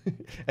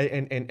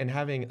 and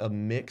having a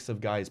mix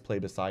of guys play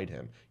beside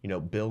him. You know,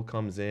 Bill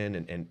comes in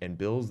and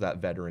Bill's that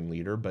veteran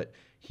leader, but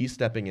he's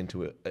stepping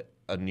into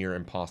a near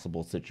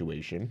impossible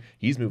situation.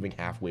 He's moving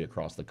halfway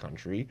across the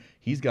country.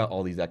 He's got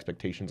all these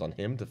expectations on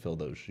him to fill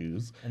those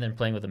shoes. And then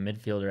playing with a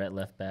midfielder at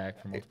left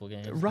back for multiple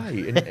games.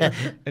 Right.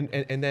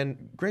 And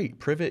then, great,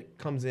 Privet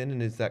comes in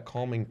and is that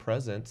calming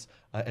presence,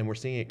 and we're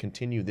seeing it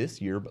continue this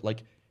year, but,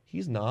 like,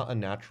 he's not a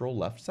natural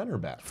left center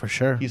back. For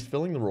sure. He's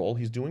filling the role.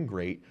 He's doing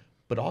great.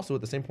 But also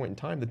at the same point in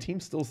time, the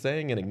team's still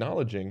saying and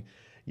acknowledging,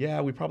 yeah,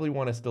 we probably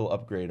want to still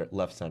upgrade at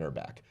left center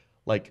back.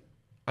 Like,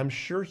 I'm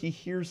sure he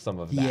hears some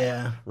of that.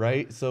 Yeah.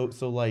 Right? So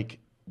like,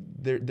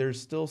 there's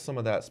still some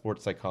of that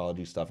sports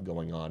psychology stuff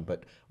going on,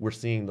 but we're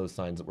seeing those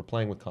signs that we're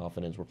playing with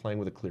confidence. We're playing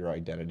with a clear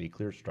identity,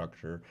 clear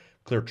structure,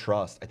 clear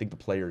trust. I think the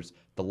players,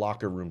 the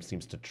locker room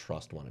seems to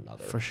trust one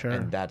another. For sure.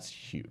 And that's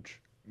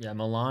huge. Yeah,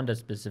 Malanda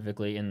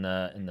specifically in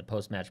the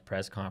post-match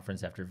press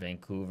conference after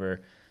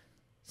Vancouver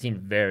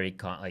seemed very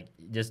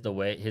just the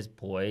way his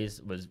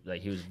poise was,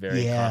 like, he was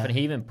very confident.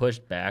 He even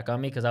pushed back on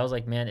me because I was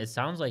like, man, it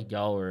sounds like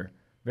y'all were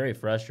very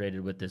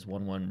frustrated with this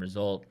 1-1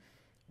 result.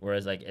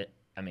 Whereas, like,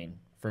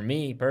 for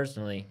me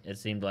personally, it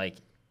seemed like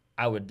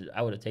I would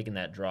have taken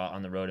that draw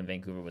on the road in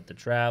Vancouver with the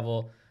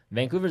travel.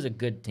 Vancouver's a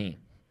good team.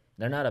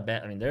 They're not a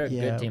bad. They're a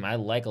good team. I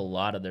like a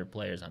lot of their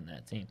players on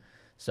that team.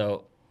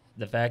 So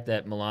the fact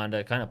that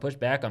Malanda kind of pushed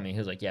back on me, he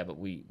was like, yeah, but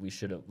we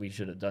should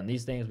have done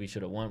these things. We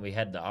should have won. We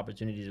had the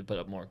opportunity to put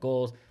up more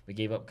goals. We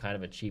gave up kind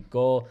of a cheap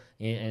goal.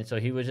 And so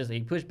he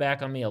pushed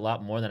back on me a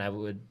lot more than I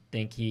would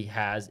think he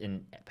has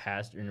in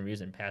past interviews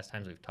and past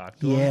times we've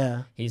talked to him.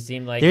 Yeah. He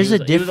seemed like there's a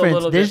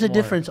different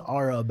different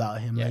aura about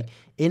him. Yeah. Like,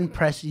 in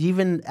press,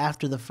 even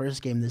after the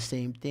first game, the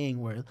same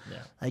thing where,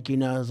 like, you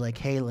know, I was like,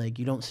 hey, like,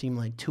 you don't seem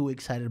like too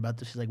excited about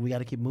this. He's like, we got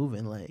to keep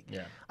moving. Like,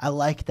 I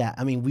like that.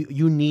 I mean,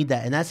 you need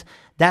that. And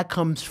that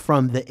comes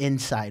from the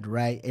inside,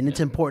 right? And it's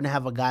important to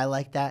have a guy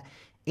like that.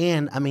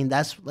 And, I mean,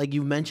 that's, like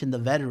you mentioned, the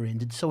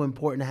veterans. It's so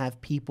important to have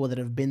people that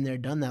have been there,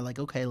 done that. Like,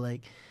 okay,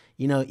 like,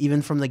 you know,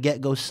 even from the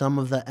get-go, some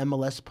of the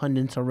MLS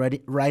pundits are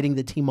writing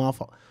the team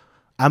off.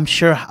 I'm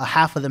sure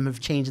half of them have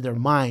changed their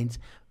minds,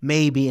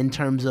 maybe, in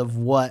terms of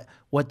what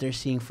they're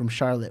seeing from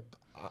Charlotte.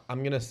 I'm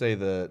going to say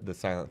the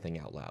silent thing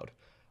out loud.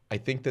 I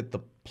think that the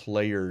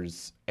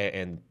players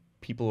and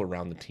people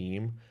around the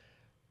team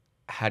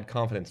had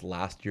confidence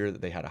last year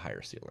that they had a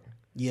higher ceiling.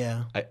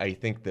 Yeah. I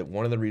think that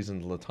one of the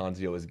reasons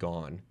Lattanzio is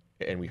gone,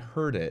 and we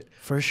heard it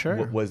for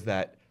sure, was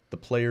that the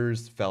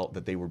players felt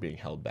that they were being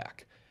held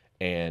back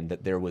and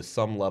that there was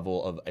some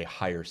level of a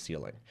higher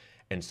ceiling.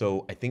 And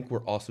so I think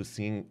we're also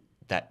seeing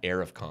that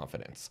air of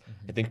confidence.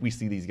 I think we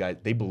see these guys,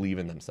 they believe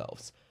in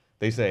themselves.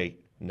 They say,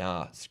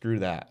 nah, screw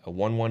that. A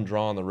 1-1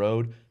 draw on the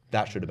road,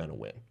 that should have been a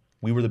win.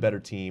 We were the better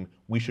team.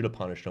 We should have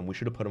punished them. We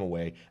should have put them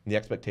away. And the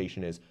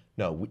expectation is,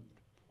 no,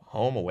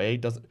 home, away,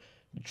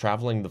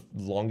 traveling the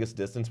longest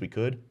distance we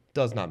could,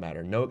 does not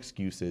matter. No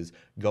excuses.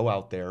 Go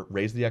out there,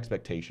 raise the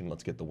expectation,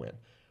 let's get the win.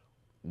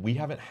 We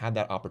haven't had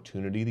that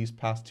opportunity these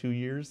past 2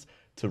 years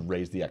to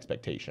raise the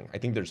expectation. I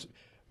think there's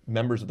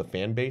members of the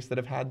fan base that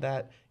have had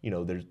that.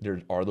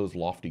 There are those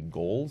lofty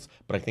goals,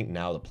 but I think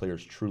now the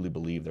players truly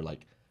believe, they're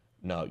like,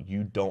 no,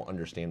 you don't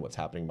understand what's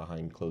happening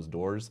behind closed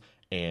doors,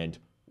 and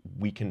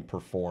we can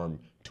perform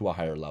to a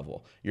higher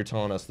level. You're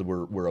telling us that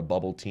we're a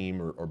bubble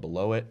team or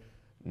below it.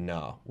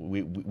 No,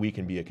 we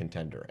can be a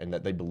contender, and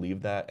that they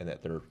believe that, and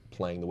that they're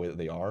playing the way that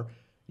they are.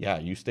 Yeah,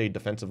 you stay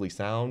defensively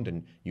sound,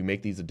 and you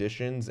make these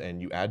additions,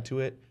 and you add to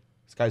it.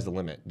 Sky's the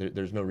limit.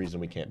 There's no reason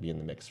we can't be in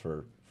the mix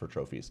for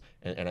trophies,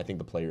 and I think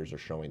the players are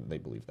showing that they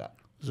believe that.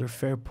 Those are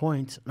fair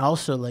points, and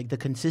also like the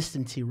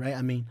consistency, right?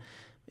 I mean,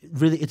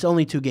 really, it's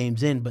only 2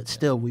 games in, but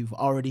still, we've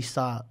already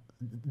saw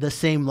the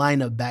same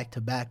lineup back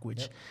to back.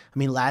 Which, I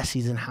mean, last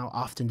season, how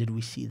often did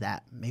we see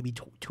that? Maybe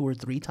 2 or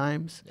 3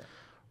 times. Yeah.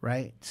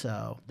 Right,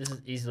 so this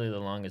is easily the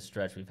longest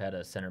stretch we've had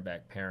a center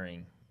back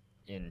pairing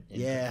in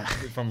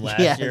from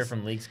last year,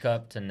 from Leagues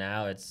Cup to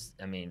now. It's,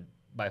 I mean,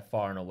 by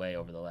far and away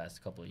over the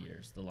last couple of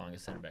years, the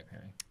longest center back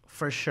pairing.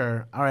 For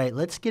sure. All right,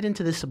 let's get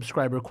into this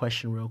subscriber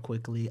question real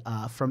quickly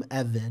from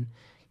Evan.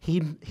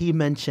 He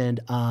mentioned,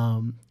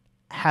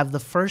 have the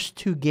first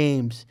 2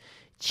 games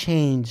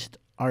changed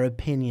our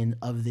opinion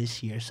of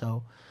this year?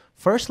 So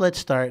first, let's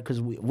start,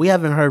 because we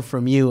haven't heard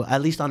from you,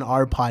 at least on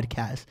our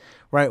podcast,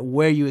 right,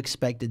 where you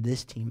expected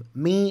this team.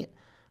 Me,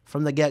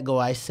 from the get-go,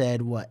 I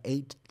said,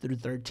 8th through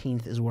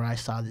 13th is where I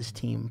saw this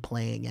team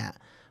playing at.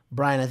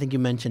 Brian, I think you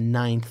mentioned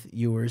 9th.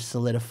 You were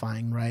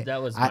solidifying, right?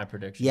 That was my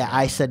prediction. Yeah,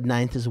 I said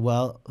 9th as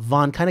well.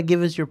 Vaughn, kind of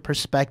give us your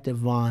perspective,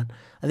 Vaughn.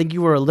 I think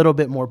you were a little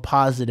bit more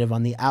positive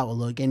on the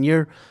outlook,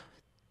 and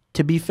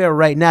to be fair,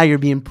 right now you're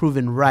being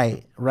proven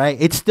right?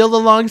 It's still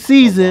a long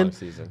season,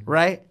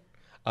 right?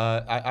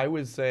 I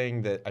was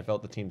saying that I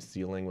felt the team's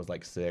ceiling was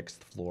like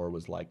 6th, floor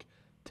was like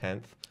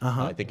 10th.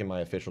 I think in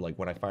my official,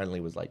 when I finally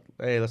was like,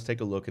 hey, let's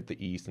take a look at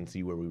the East and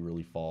see where we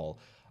really fall,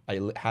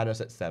 I had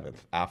us at 7th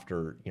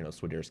after,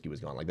 Swiderski was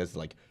gone. This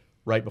is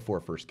right before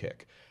first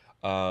kick.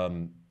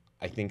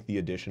 I think the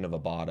addition of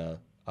Abada,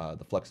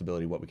 the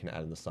flexibility, what we can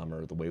add in the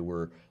summer, the way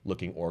we're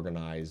looking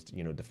organized,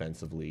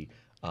 defensively,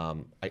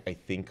 I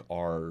think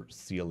our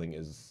ceiling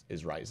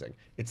is rising.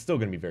 It's still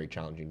going to be very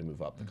challenging to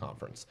move up the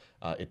conference.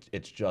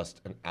 It's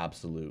just an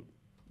absolute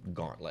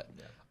gauntlet.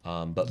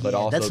 Yeah. But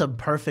also, that's a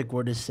perfect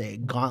word to say,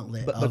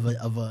 gauntlet of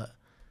a.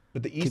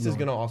 But the East is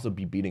going to also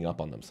be beating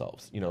up on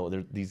themselves.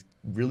 These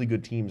really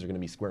good teams are going to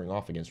be squaring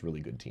off against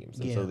really good teams,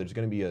 and so there's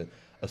going to be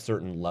a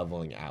certain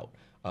leveling out.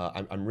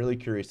 I'm really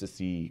curious to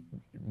see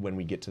when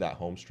we get to that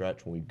home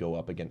stretch, when we go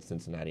up against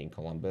Cincinnati and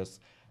Columbus,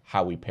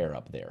 how we pair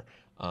up there.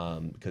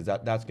 Because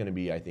that's going to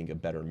be, I think, a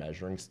better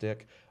measuring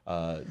stick.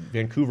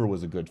 Vancouver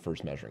was a good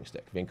first measuring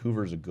stick.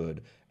 Vancouver's a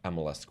good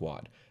MLS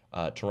squad.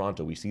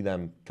 Toronto, we see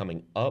them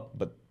coming up,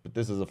 but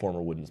this is a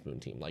former Wooden Spoon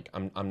team.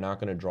 I'm not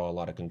going to draw a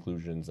lot of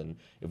conclusions, and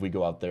if we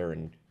go out there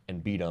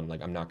and beat them,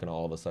 I'm not going to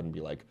all of a sudden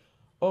be like,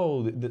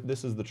 oh,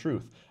 this is the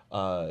truth.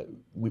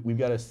 We've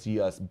got to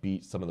see us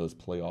beat some of those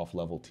playoff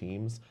level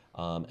teams,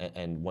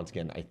 and once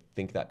again, I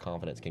think that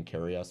confidence can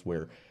carry us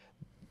where,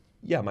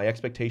 yeah, my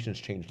expectations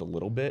changed a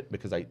little bit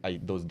because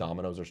those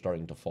dominoes are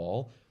starting to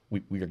fall.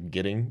 We are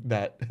getting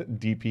that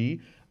DP.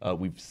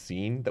 We've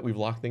seen that we've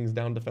locked things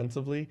down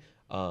defensively.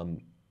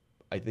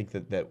 I think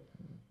that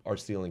our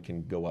ceiling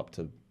can go up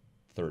to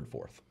 3rd,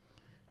 4th.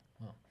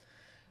 Well,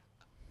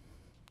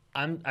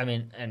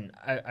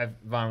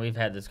 Vaughn, we've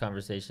had this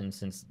conversation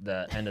since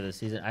the end of the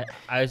season.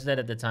 I said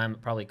at the time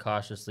probably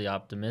cautiously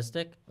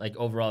optimistic.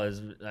 Overall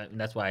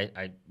that's why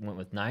I went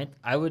with 9th.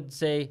 I would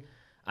say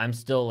I'm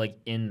still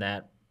in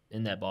that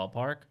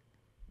ballpark.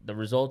 The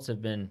results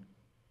have been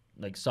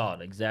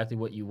solid, exactly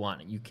what you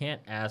want. You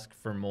can't ask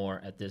for more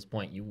at this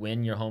point. You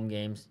win your home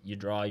games, you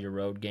draw your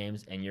road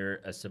games, and you're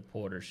a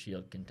supporter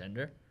shield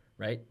contender,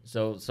 right?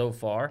 So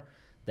far,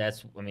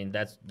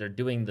 they're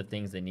doing the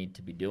things they need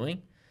to be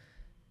doing.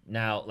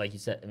 Now, like you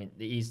said,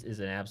 the East is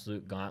an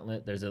absolute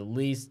gauntlet. There's at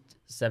least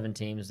 7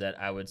 teams that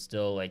I would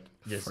still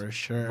just for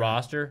sure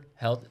roster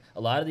health.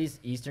 A lot of these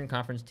Eastern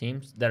Conference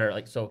teams that are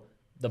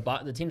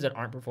the teams that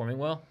aren't performing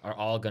well are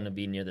all going to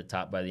be near the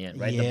top by the end,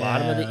 right? Yeah. The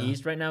bottom of the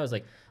East right now is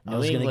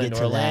New England,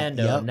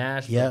 Orlando,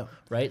 Nashville,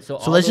 right? So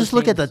let's just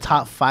look at the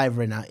top 5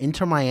 right now.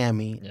 Inter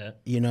Miami,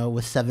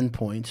 with 7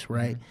 points,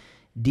 right?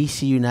 Mm-hmm.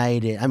 DC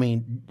United.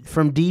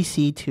 From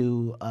DC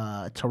to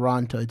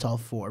Toronto, it's all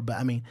 4.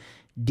 But,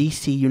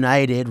 DC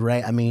United,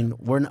 right? I mean,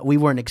 we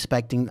weren't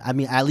expecting. I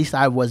mean, at least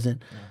I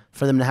wasn't. Yeah.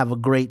 For them to have a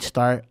great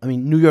start. I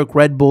mean, New York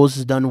Red Bulls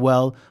has done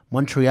well.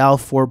 Montreal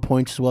 4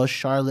 points as well.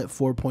 Charlotte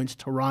 4 points.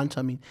 Toronto.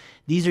 I mean,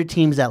 these are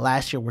teams that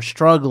last year were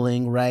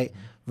struggling, right?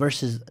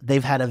 Versus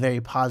they've had a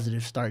very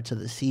positive start to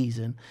the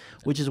season,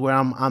 which is where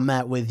I'm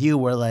at with you.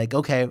 We're like,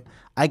 okay,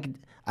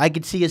 I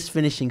could see us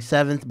finishing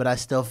 7th, but I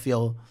still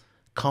feel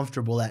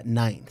comfortable at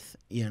 9th.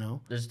 You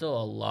know, there's still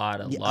a lot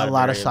of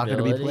soccer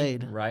to be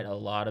played, right? A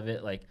lot of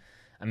it, like.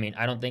 I mean,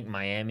 I don't think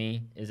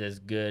Miami is as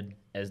good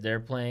as they're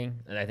playing,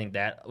 and I think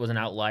that was an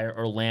outlier.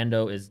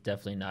 Orlando is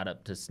definitely not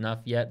up to snuff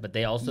yet, but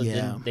they also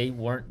didn't. They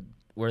weren't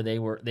where they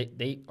were.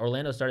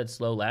 Orlando started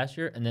slow last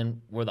year, and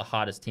then were the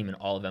hottest team in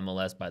all of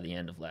MLS by the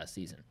end of last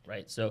season,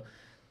 right? So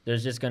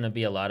there's just going to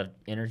be a lot of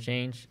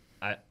interchange.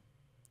 I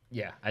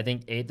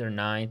think 8th or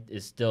 9th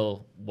is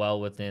still well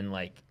within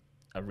like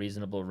a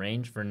reasonable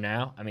range for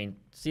now. I mean,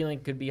 ceiling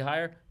could be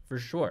higher. For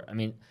sure. I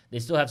mean, they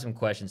still have some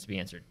questions to be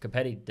answered.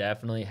 Capetti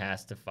definitely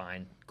has to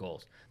find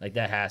goals. Like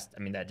that has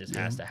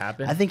to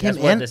happen. I think that's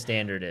what the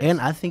standard is. And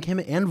I think him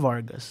and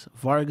Vargas,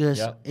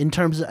 in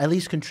terms of at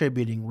least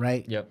contributing,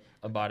 right? Yep.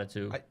 Abada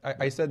too.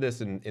 I said this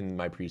in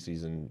my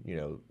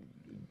preseason,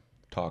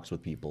 talks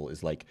with people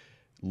is like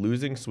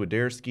losing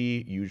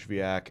Swiderski,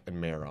 Juzwiak, and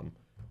Meram.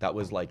 That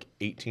was like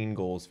 18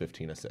 goals,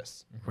 15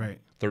 assists. Right.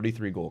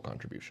 33 goal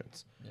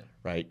contributions. Yeah.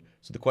 Right.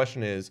 So the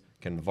question is,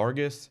 can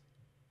Vargas,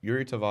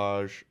 Yuri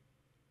Tavares,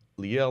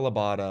 Liel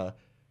Abada,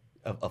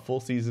 a full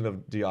season of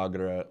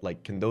Diagra,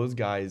 like, can those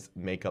guys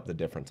make up the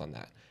difference on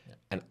that? Yeah.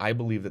 And I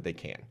believe that they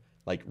can.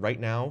 Like, right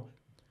now,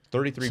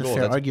 33 it's goals.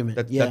 Fair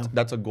argument.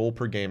 That's a goal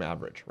per game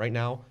average. Right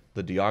now,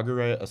 the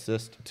Diagra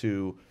assist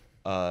to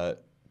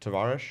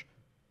Tavares,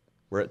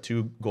 we're at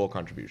 2 goal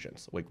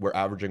contributions. Like, we're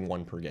averaging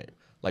 1 per game.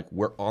 Like,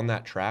 we're on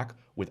that track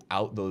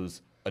without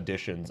those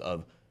additions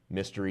of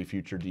mystery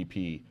future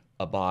DP,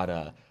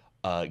 Abada,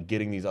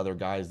 getting these other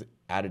guys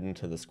added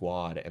into the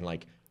squad, and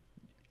like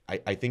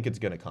I think it's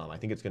gonna come. I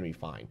think it's gonna be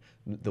fine.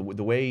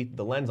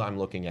 The lens I'm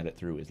looking at it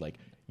through is like,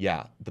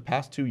 yeah, the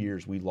past 2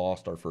 years we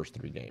lost our first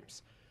 3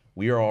 games.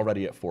 We are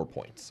already at 4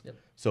 points. Yep.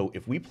 So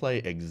if we play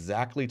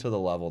exactly to the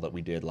level that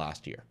we did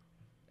last year,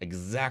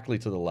 exactly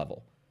to the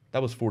level,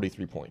 that was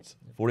 43 points.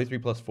 43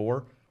 plus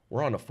 4,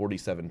 we're on a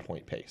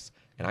 47-point pace,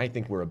 and I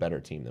think we're a better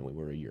team than we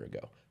were a year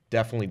ago.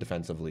 Definitely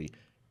defensively,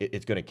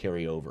 it's going to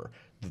carry over.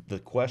 The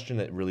question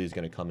that really is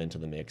going to come into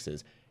the mix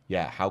is,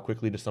 how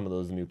quickly do some of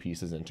those new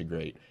pieces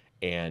integrate,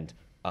 and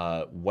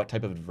what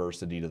type of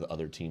adversity do the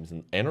other teams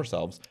and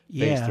ourselves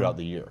face throughout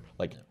the year?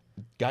 Like,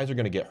 guys are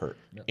going to get hurt.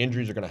 Yep.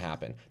 Injuries are going to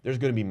happen. There's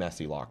going to be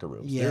messy locker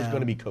rooms. There's going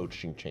to be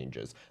coaching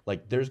changes.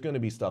 Like, there's going to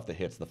be stuff that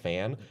hits the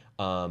fan,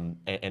 and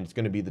it's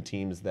going to be the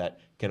teams that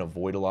can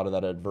avoid a lot of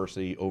that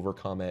adversity,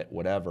 overcome it,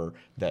 whatever,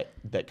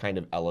 that kind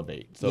of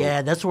elevate. So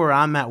that's where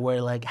I'm at,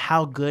 where, like,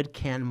 how good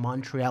can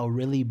Montreal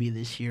really be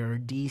this year, or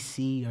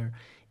DC, or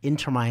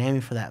Inter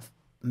Miami for that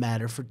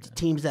matter, for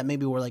teams that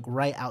maybe were, like,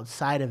 right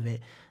outside of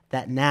it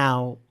that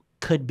now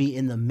could be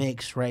in the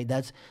mix, right?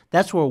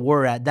 That's where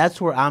we're at. That's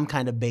where I'm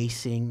kind of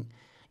basing.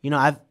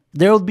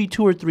 There will be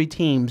 2 or 3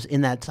 teams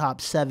in that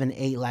top 7,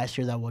 8 last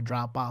year that will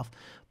drop off,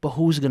 but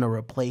who's going to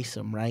replace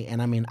them, right?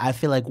 And I mean, I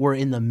feel like we're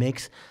in the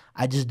mix.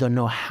 I just don't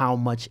know how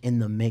much in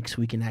the mix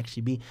we can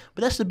actually be.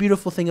 But that's the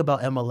beautiful thing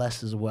about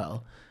MLS as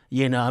well.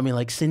 I mean,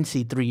 like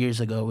Cincy 3 years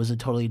ago was a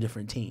totally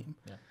different team.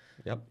 Yeah.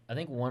 Yep. I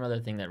think one other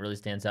thing that really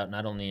stands out,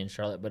 not only in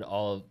Charlotte, but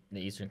all of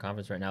the Eastern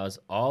Conference right now, is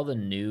all the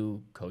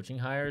new coaching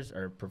hires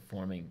are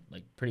performing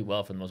like pretty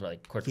well for the most part.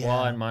 Like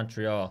Courtois in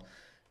Montreal,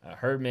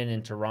 Herdman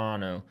in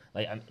Toronto.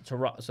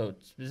 So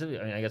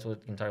specifically, I mean, I guess we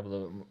can talk a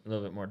little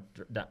bit more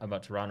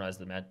about Toronto as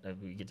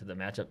we get to the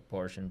matchup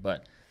portion.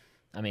 But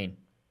I mean,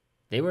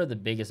 they were the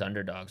biggest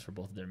underdogs for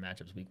both of their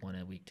matchups, week 1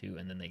 and week 2,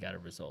 and then they got a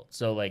result.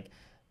 So like,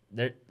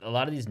 a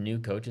lot of these new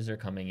coaches are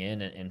coming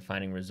in and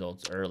finding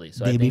results early.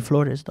 So Baby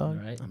Flores, dog.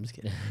 Right? I'm just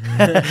kidding.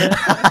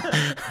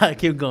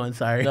 Keep going.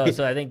 Sorry. No,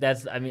 so I think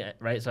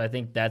right. So I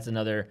think that's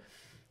another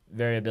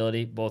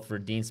variability both for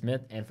Dean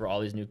Smith and for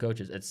all these new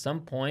coaches. At some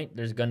point,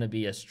 there's going to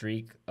be a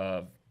streak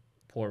of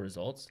poor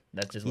results.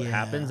 That's just what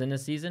happens in a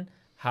season.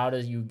 How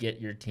does you get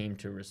your team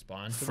to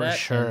respond to that?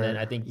 Sure. And then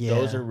I think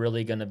those are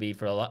really going to be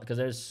for a lot, because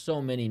there's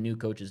so many new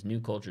coaches, new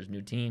cultures,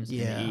 new teams in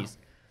the East,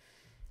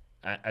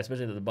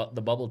 especially the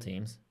bubble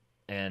teams.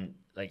 And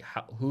like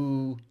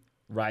who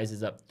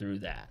rises up through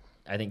that?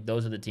 I think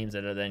those are the teams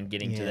that are then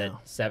getting to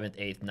that 7th,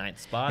 8th, 9th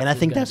spot. And I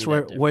think that's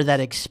where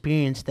that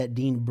experience that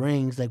Dean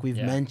brings, like we've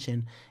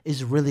mentioned,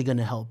 is really going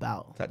to help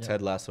out. That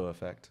Ted Lasso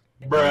effect.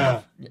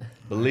 Bruh.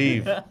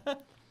 Believe.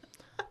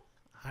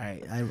 All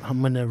right,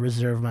 I'm going to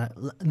reserve my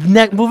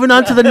moving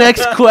on to the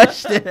next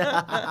question.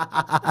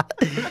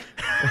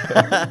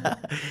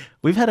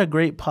 We've had a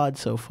great pod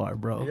so far,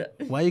 bro.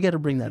 Yeah. Why you got to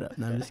bring that up?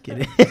 No, I'm just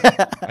kidding.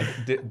 I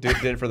did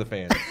it for the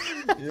fans.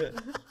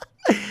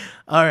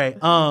 All right.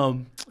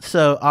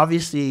 So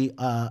obviously,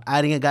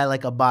 adding a guy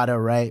like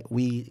Abada, right?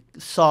 We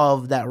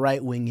solved that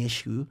right wing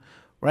issue,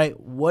 right?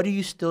 What do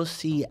you still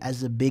see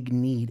as a big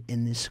need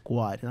in this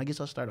squad? And I guess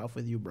I'll start off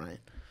with you, Brian.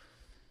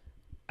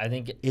 I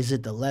think is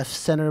it the left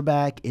center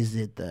back? Is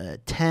it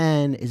the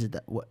 10? Is it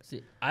the what?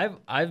 See,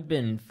 I've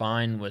been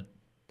fine with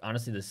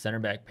honestly the center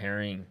back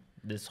pairing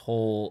this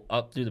whole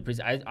up through the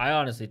preseason. I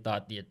honestly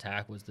thought the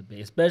attack was the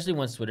base, especially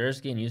when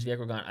Swiderski and József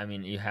were gone. I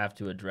mean, you have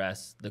to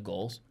address the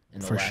goals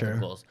and the lack of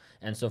goals.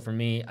 And so for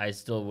me, I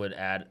still would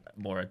add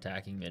more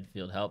attacking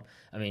midfield help.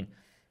 I mean,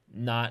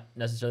 not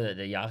necessarily that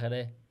the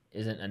Diakite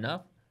isn't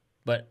enough,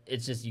 but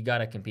it's just you got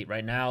to compete.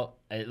 Right now,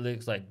 it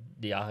looks like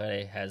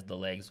Diakite has the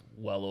legs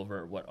well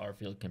over what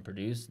Arfield can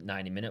produce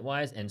 90-minute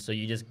wise, and so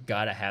you just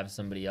got to have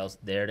somebody else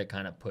there to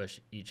kind of push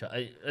each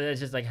other. It's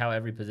just like how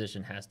every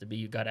position has to be.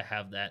 You got to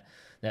have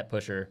that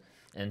pusher,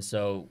 and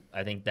so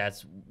I think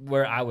that's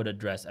where I would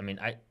address. I mean,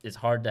 it's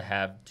hard to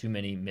have too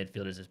many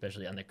midfielders,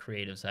 especially on the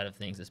creative side of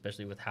things,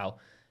 especially with how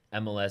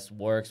MLS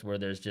works, where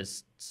there's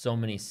just so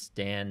many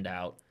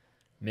standout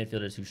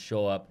midfielders who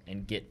show up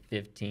and get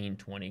 15,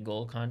 20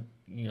 goal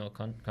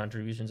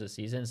contributions a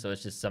season. So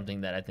it's just something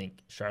that I think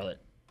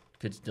Charlotte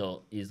could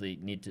still easily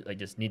need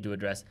to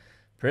address.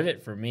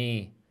 Privet, for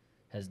me,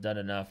 has done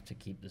enough to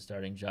keep the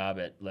starting job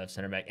at left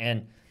center back.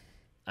 And,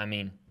 I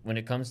mean, when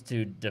it comes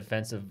to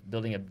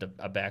building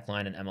a back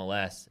line in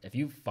MLS, if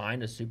you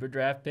find a super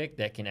draft pick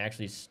that can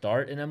actually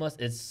start in MLS,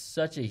 it's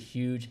such a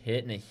huge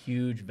hit and a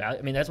huge value.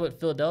 I mean, that's what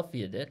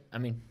Philadelphia did. I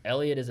mean,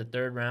 Elliott is a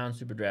third-round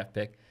super draft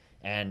pick,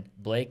 and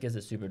Blake is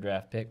a super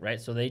draft pick,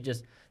 right? So they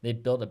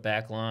built a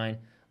back line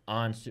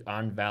on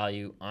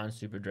value, on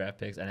super draft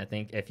picks. And I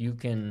think if you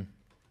can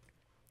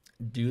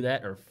do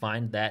that or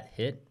find that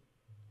hit,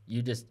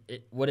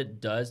 what it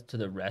does to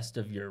the rest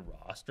of your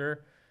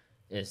roster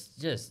is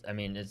just, I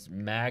mean, it's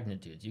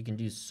magnitudes. You can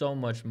do so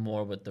much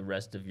more with the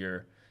rest of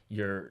your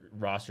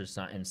roster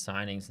and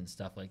signings and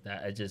stuff like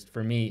that.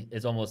 For me,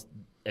 it's almost,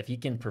 if he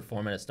can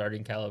perform at a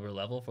starting caliber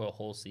level for a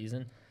whole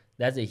season,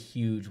 that's a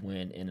huge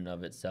win in and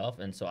of itself.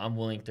 And so I'm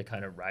willing to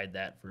kind of ride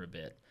that for a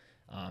bit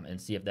and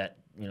see if that,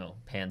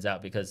 pans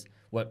out, because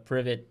what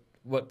Privet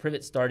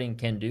starting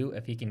can do,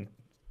 if he can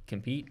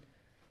compete,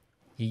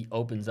 he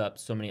opens up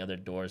so many other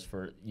doors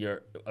for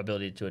your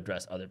ability to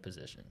address other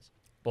positions,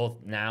 both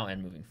now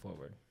and moving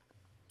forward.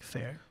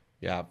 Fair.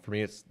 Yeah, for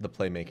me, it's the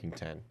playmaking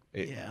 10.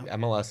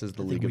 MLS is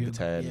the league of the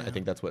 10. Yeah. I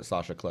think that's what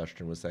Sasha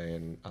Kleshton was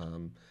saying.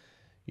 When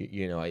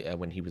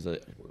he was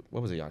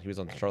what was he on? He was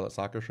on the Charlotte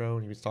Soccer Show,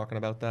 and he was talking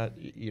about that.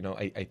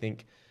 I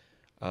think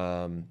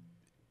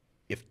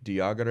if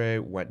Diakite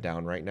went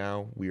down right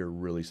now, we are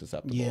really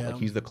susceptible. Yeah. Like,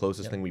 he's the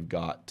closest thing we've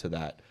got to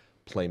that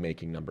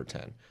playmaking number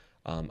 10.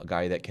 A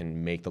guy that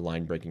can make the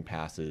line-breaking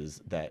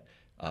passes, that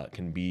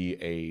can be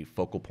a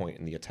focal point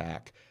in the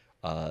attack,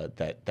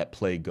 that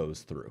play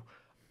goes through.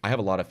 I have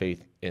a lot of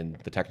faith in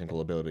the technical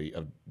ability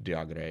of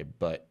Diakite,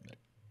 but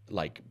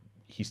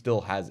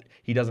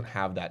he doesn't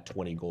have that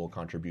 20-goal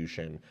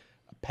contribution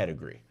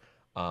pedigree.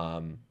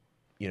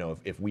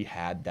 If we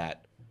had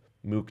that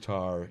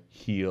Mukhtar,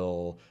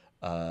 Heel,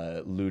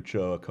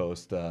 Lucho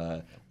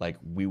Acosta,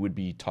 we would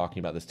be talking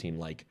about this team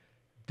like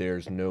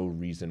there's no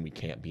reason we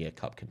can't be a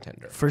cup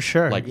contender. For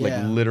sure.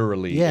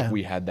 Literally, if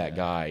we had that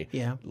guy,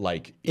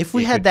 if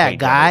we had that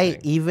guy,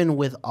 everything. Even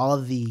with all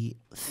the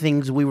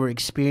things we were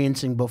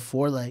experiencing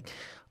before,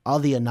 all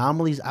the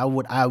anomalies, I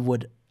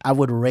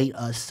would rate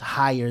us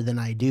higher than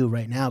I do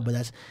right now.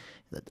 But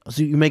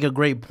so you make a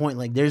great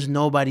point. There's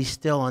nobody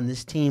still on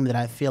this team that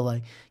I feel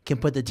like can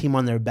put the team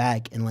on their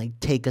back and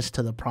take us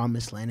to the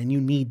promised land, and you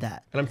need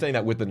that. And I'm saying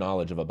that with the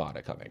knowledge of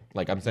Abada coming.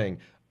 I'm saying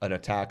an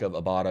attack of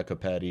Abada,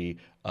 Copetti,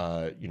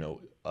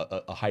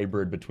 a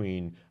hybrid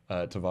between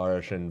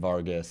Tavares and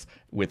Vargas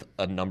with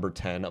a number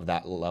 10 of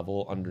that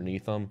level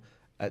underneath them,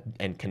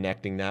 and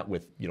connecting that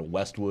with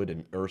Westwood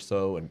and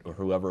Urso and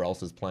whoever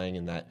else is playing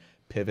in that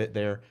pivot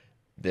there.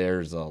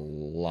 There's a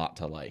lot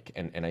to like.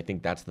 And I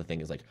think that's the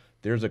thing, is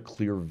there's a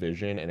clear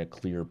vision and a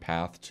clear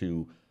path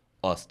to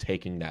us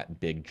taking that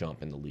big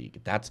jump in the league.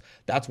 That's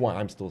why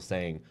I'm still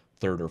saying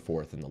third or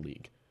fourth in the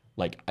league.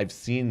 I've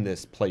seen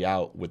this play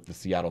out with the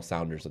Seattle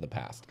Sounders of the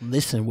past.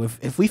 Listen,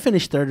 if we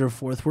finish third or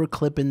fourth, we're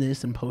clipping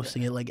this and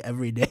posting it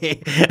every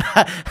day.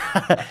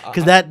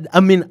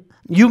 Because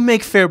you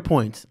make fair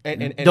points.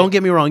 And don't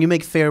get me wrong, you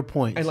make fair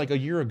points. And a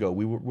year ago,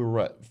 we were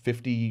at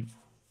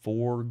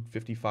 54,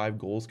 55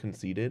 goals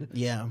conceded.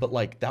 Yeah.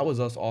 But that was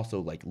us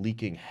also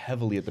leaking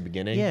heavily at the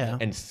beginning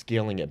and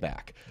scaling it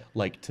back.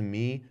 To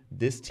me,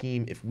 this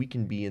team, if we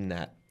can be in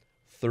that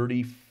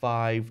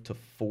 35 to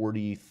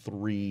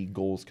 43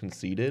 goals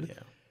conceded,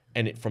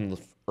 and from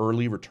the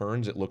early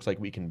returns, it looks like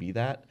we can be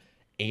that,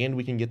 and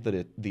we can get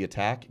the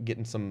attack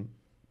getting some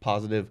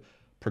positive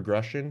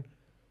progression.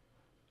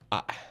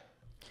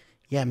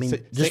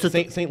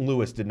 St.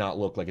 Louis did not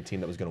look like a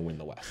team that was going to win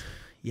the West.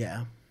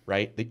 Yeah.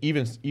 Right?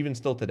 Even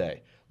still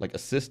today, a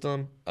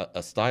system,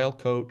 a style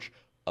coach,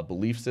 a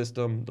belief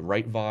system, the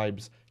right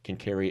vibes can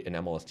carry an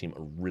MLS team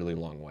a really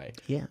long way.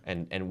 Yeah.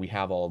 And we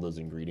have all those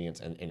ingredients,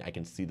 and I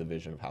can see the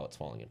vision of how it's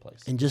falling in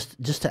place. And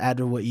just to add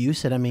to what you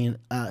said,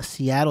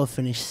 Seattle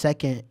finished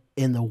second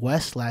in the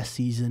West last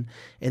season,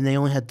 and they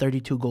only had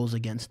 32 goals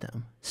against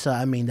them. So,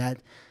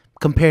 that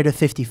compared to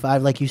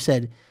 55, like you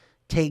said,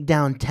 take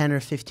down 10 or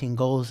 15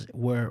 goals,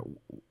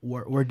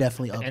 we're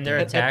definitely up. And their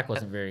attack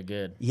wasn't very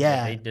good.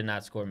 Yeah. They did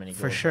not score many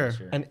goals. For sure. Last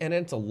year. And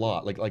it's a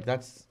lot. Like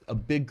that's a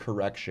big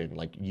correction,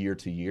 like year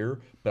to year.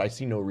 But I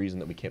see no reason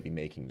that we can't be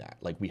making that.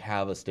 Like we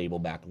have a stable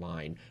back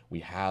line. We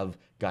have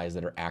guys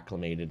that are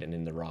acclimated and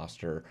in the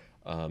roster.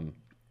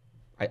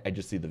 I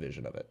just see the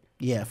vision of it.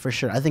 Yeah, for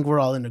sure. I think we're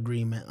all in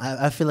agreement.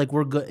 I feel like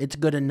we're good. It's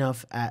good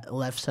enough at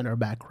left center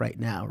back right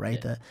now,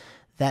 right? Yeah.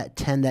 That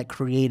 10, that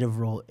creative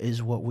role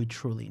is what we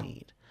truly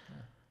need.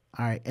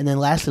 All right. And then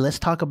lastly, let's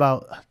talk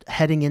about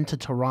heading into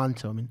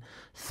Toronto. I mean,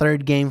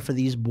 third game for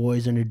these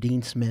boys under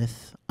Dean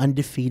Smith,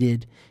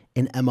 undefeated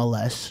in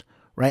MLS,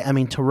 right? I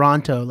mean,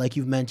 Toronto, like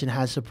you've mentioned,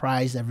 has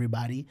surprised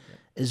everybody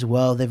as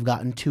well. They've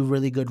gotten 2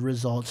 really good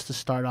results to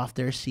start off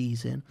their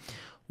season.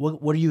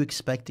 What are you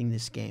expecting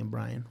this game,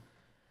 Brian?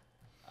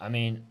 I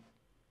mean,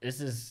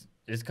 this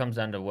comes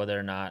down to whether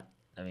or not,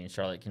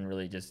 Charlotte can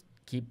really just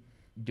keep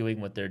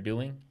doing what they're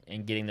doing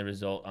and getting the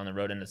result on the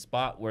road in the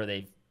spot where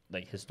they've,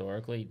 like,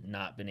 historically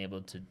not been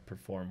able to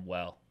perform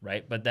well,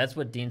 right? But that's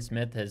what Dean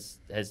Smith has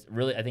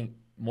really, I think,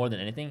 more than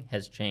anything,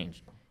 has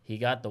changed. He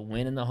got the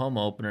win in the home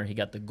opener. He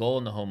got the goal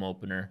in the home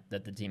opener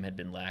that the team had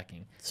been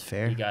lacking. It's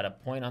fair. He got a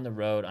point on the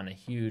road on a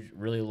huge,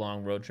 really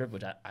long road trip,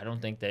 which I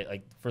don't think they,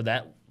 like, for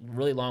that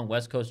really long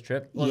West Coast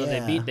trip, well,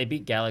 Yeah. they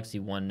beat Galaxy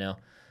 1-0.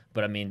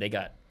 But, I mean, they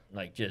got,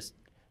 like, just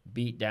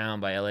beat down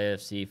by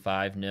LAFC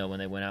 5-0 when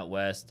they went out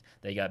west.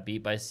 They got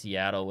beat by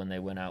Seattle when they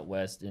went out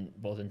west,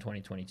 both in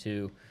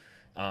 2022.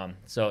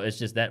 So it's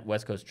just that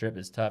West Coast trip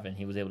is tough, and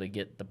he was able to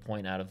get the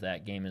point out of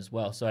that game as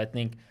well. So I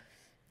think,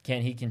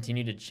 can he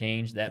continue to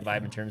change that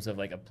vibe in terms of,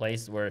 like, a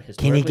place where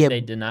historically they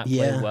did not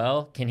play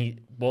well? Can he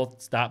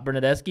both stop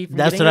Bernardeschi from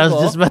That's getting what a I was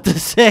goal? just about to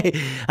say.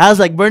 I was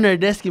like,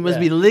 Bernardeschi must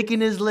be licking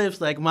his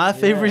lips like my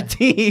favorite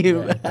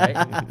team.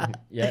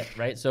 Yeah,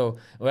 right. So,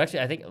 well,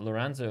 actually, I think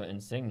Lorenzo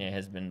Insigne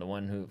has been the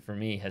one who, for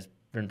me, has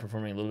been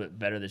performing a little bit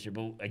better this year.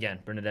 But again,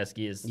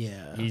 Bernardeschi is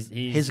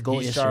his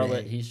goal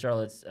yesterday. He's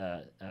Charlotte's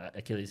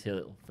Achilles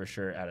heel for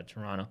sure out of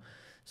Toronto.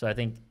 So I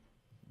think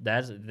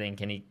that's the thing.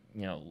 Can he,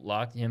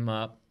 lock him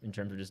up in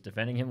terms of just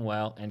defending him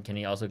well, and can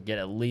he also get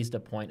at least a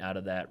point out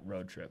of that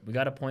road trip? We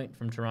got a point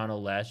from Toronto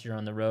last year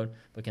on the road,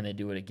 but can they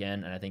do it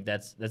again? And I think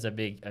that's a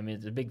big.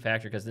 It's a big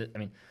factor because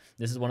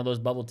this is one of those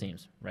bubble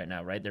teams right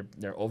now, right?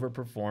 They're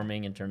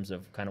overperforming in terms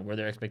of kind of where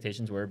their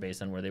expectations were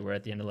based on where they were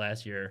at the end of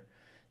last year.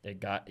 They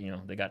got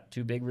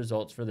 2 big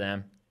results for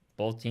them.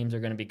 Both teams are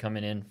going to be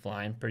coming in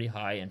flying pretty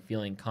high and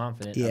feeling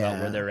confident about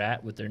where they're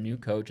at with their new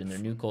coach and their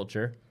new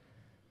culture.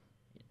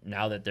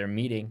 Now that they're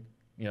meeting,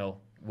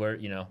 where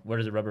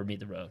does the rubber meet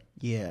the road?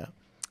 Yeah.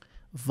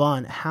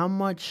 Vaughn, how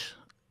much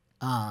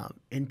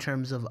in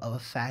terms of a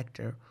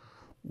factor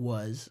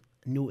was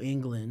New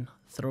England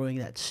throwing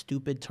that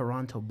stupid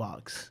Toronto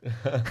box?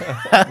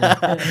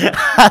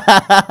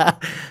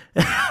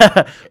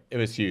 It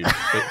was huge.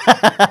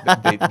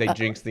 They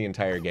jinxed the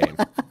entire game.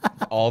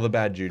 All the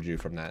bad juju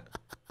from that.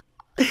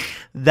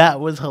 That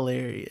was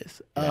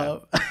hilarious. Yeah.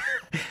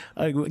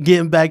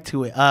 Getting back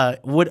to it,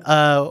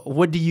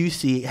 what do you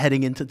see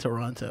heading into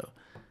Toronto?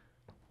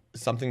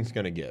 Something's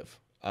going to give.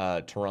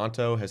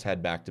 Toronto has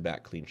had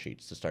back-to-back clean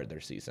sheets to start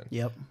their season.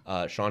 Yep.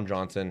 Sean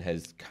Johnson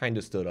has kind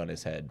of stood on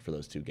his head for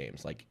those 2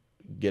 games, like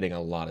getting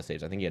a lot of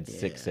saves. I think he had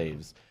 6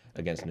 saves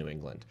against New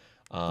England.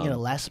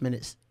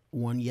 Last-minute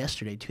one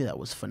yesterday, too. That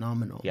was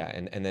phenomenal. Yeah,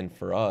 and then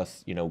for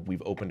us,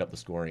 we've opened up the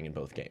scoring in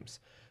both games.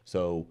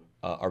 So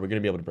are we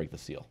going to be able to break the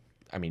seal?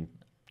 I mean,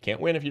 can't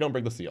win if you don't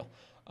break the seal.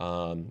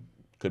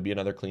 Could be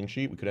another clean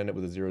sheet. We could end up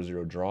with a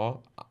 0-0 draw.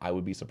 I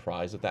would be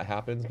surprised if that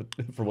happens,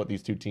 but for what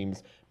these 2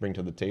 teams bring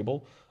to the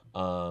table.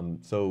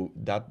 So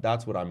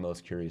that's what I'm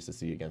most curious to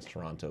see against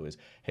Toronto is,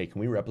 hey,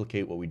 can we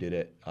replicate what we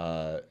did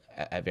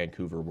at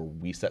Vancouver, where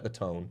we set the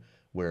tone,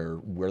 where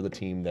we're the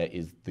team that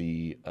is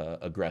the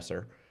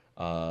aggressor,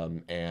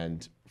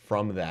 and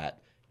from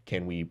that,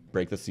 can we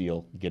break the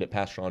seal, get it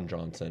past Sean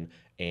Johnson,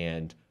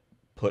 and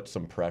put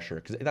some pressure?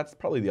 Because that's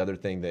probably the other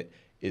thing that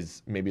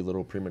is maybe a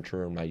little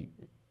premature in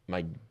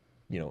my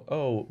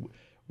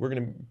we're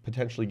going to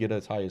potentially get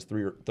as high as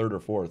third or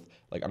fourth.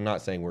 Like, I'm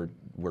not saying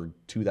we're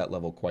to that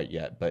level quite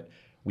yet, but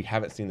we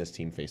haven't seen this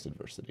team face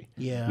adversity.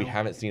 Yeah. We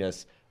haven't seen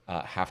us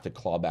have to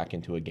claw back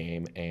into a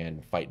game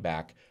and fight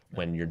back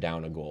when you're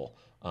down a goal.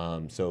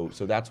 So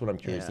that's what I'm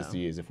curious to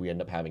see is if we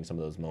end up having some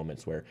of those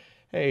moments where,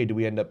 hey, do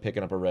we end up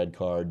picking up a red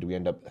card? Do we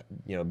end up,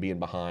 being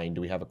behind?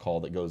 Do we have a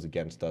call that goes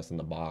against us in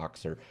the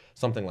box or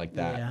something like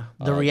that? Yeah,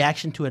 the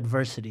reaction to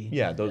adversity.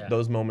 Yeah,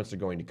 those moments are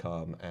going to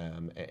come,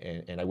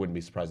 and I wouldn't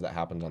be surprised that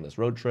happens on this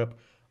road trip.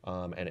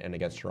 And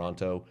against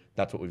Toronto,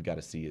 that's what we've got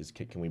to see is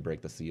can we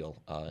break the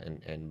seal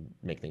and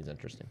make things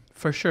interesting.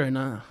 For sure, and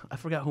I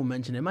forgot who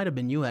mentioned it. It might have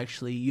been you,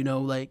 actually.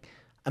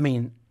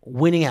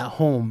 Winning at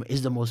home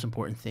is the most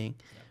important thing.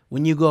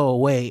 When you go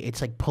away, it's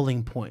like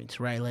pulling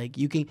points, right? Like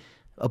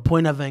a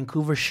point at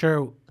Vancouver,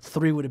 sure,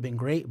 3 would have been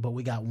great, but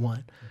we got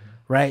 1,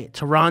 right?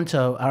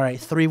 Toronto, all right,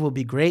 3 will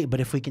be great,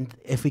 but if we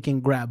can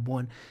grab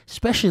 1,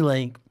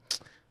 especially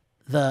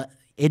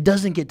it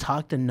doesn't get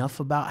talked enough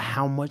about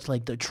how much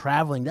like the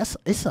traveling.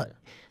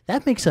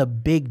 that makes a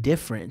big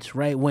difference,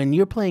 right? When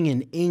you're playing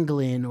in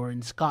England or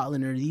in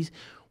Scotland or these,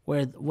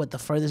 where the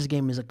furthest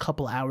game is a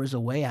couple hours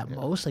away at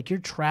most, like you're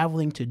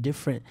traveling to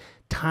different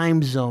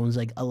time zones.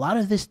 Like a lot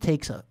of this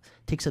takes a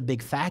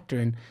big factor,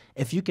 and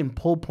if you can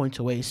pull points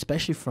away,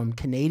 especially from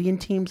Canadian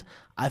teams,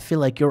 I feel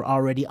like you're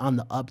already on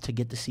the up to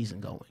get the season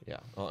going. Yeah,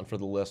 and for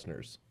the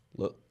listeners,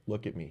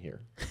 look at me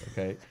here,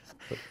 okay?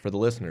 For the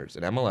listeners,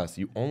 in MLS,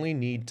 you only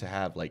need to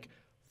have like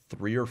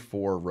 3 or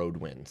 4 road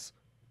wins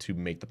to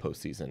make the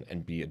postseason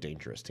and be a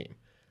dangerous team.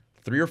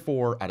 3 or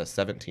 4 out of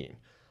 17.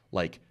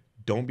 Like,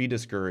 don't be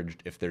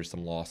discouraged if there's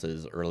some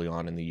losses early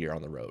on in the year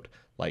on the road.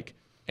 Like,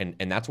 and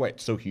that's why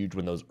it's so huge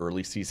when those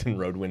early season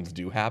road wins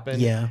do happen.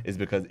 Yeah. Is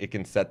because it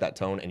can set that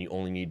tone, and you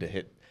only need to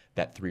hit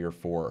that 3 or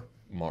 4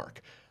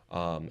 mark.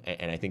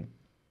 And I think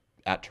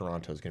at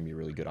Toronto is going to be a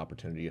really good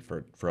opportunity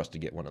for us to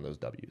get one of those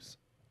W's.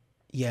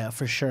 Yeah,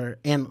 for sure.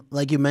 And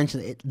like you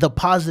mentioned, the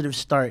positive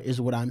start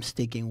is what I'm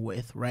sticking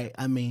with, right?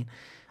 I mean,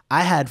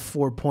 I had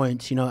 4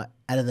 points, out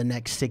of the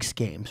next 6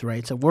 games,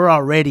 right? So we're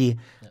already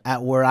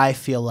at where I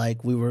feel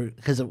like we were,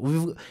 because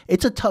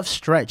it's a tough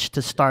stretch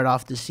to start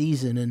off the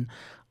season. And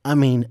I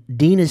mean,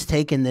 Dean has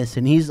taken this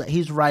and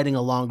he's riding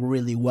along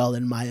really well,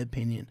 in my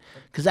opinion.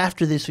 Because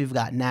after this, we've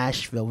got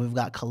Nashville, we've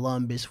got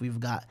Columbus, we've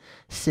got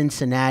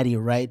Cincinnati,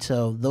 right?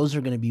 So those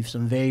are going to be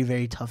some very,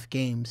 very tough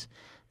games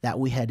that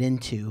we head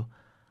into.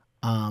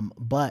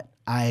 But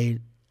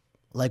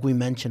like we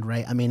mentioned,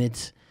 right? I mean,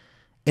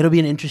 it'll be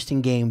an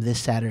interesting game this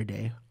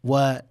Saturday.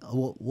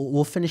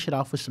 We'll finish it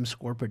off with some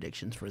score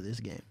predictions for this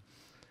game.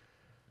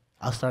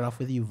 I'll start off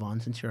with you, Vaughn,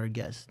 since you're our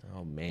guest.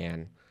 Oh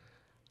man,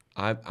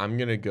 I'm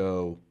gonna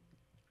go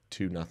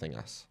 2-0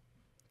 us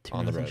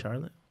on the road.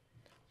 Charlotte.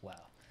 Wow,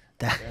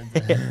 that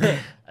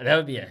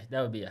would be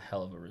a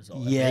hell of a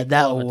result. Yeah,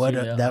 that will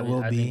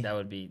be. That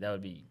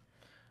would be.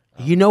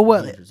 You know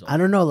what? I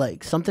don't know,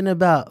 like something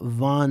about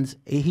Vaughn's.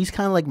 He's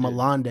kind of like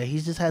Malanda. He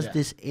just has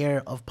this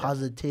air of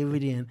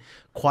positivity and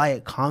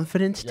quiet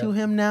confidence to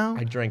him now.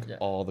 I drank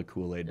all the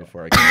Kool-Aid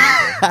before I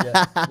came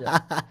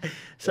here.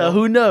 So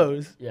who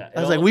knows? Yeah, I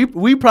was like,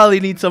 we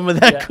probably need some of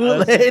that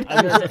Kool-Aid.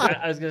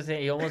 I was gonna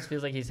say he almost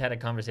feels like he's had a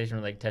conversation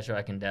with like Tesho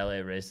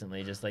Akindele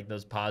recently, just like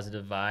those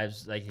positive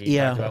vibes, like he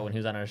talked about when he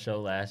was on our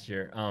show last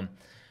year.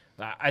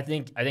 I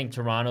think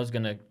Toronto's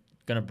gonna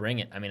bring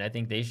it. I mean, I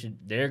think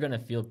they're gonna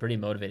feel pretty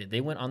motivated. They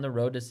went on the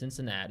road to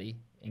Cincinnati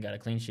and got a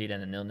clean sheet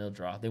and a 0-0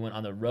 draw. They went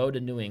on the road to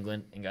New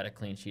England and got a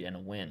clean sheet and a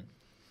win.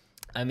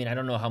 I mean, I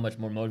don't know how much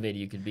more motivated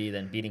you could be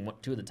than beating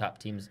 2 of the top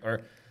teams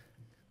or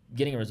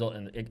getting a result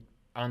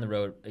on the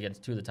road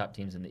against 2 of the top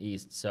teams in the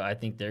East. So I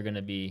think they're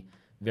gonna be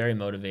very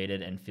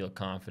motivated and feel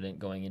confident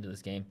going into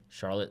this game.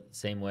 Charlotte,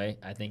 same way.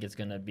 I think it's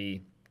gonna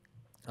be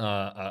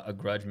a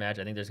grudge match.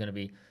 I think there's gonna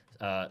be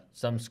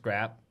some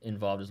scrap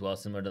involved as well,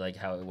 similar to like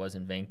how it was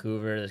in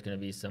Vancouver. There's going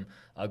to be some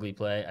ugly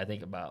play. I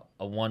think about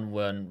a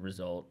 1-1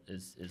 result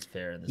is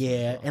fair in this one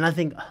as well. And I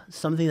think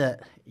something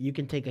that you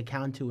can take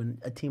account to in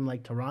a team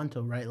like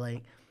Toronto, right?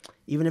 Like,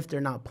 even if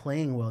they're not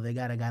playing well, they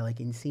got a guy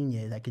like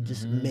Insigne that could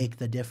just make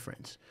the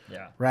difference.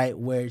 Yeah. Right?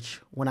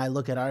 Which, when I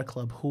look at our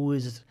club,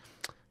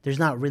 there's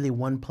not really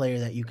one player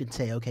that you could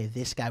say, okay,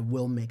 this guy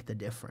will make the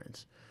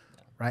difference.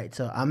 Right?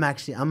 So I'm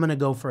going to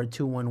go for a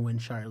 2-1 win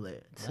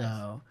Charlotte. Nice.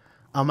 So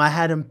I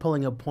had him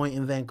pulling a point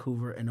in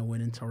Vancouver and a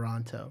win in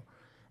Toronto.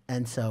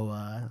 And so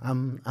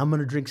I'm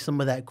gonna drink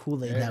some of that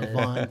Kool-Aid that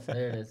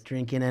Vaughn's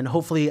drinking, and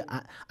hopefully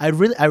I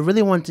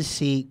really want to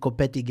see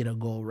Copetti get a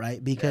goal,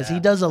 right? Because he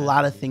does a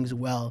lot of things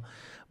well,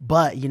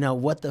 but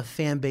what the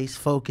fan base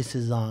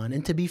focuses on.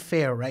 And to be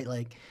fair, right?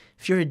 Like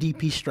if you're a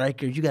DP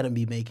striker, you got to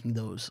be making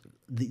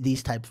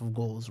these types of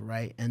goals,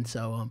 right? And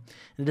so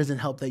it doesn't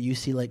help that you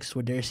see like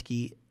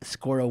Swiderski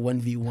score a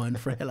 1v1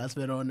 for Hellas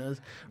Veronas,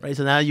 right?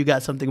 So now you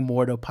got something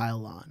more to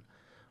pile on.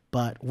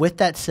 But with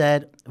that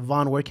said,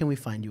 Vaughn, where can we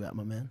find you at,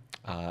 my man?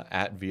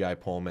 At VI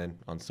Pullman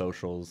on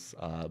socials,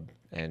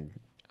 and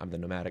I'm the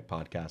Nomadic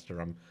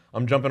Podcaster.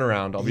 I'm jumping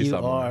around. I'll be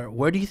somewhere. You are.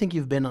 Where do you think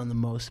you've been on the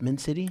most?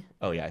 Mint City?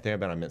 Oh yeah, I think I've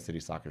been on Mint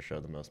City Soccer Show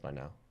the most by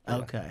now.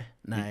 Okay,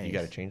 nice. You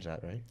got to change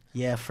that, right?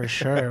 Yeah, for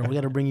sure. We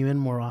got to bring you in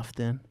more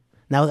often.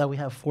 Now that we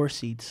have 4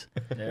 seats.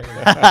 There you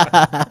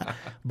go.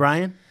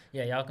 Brian?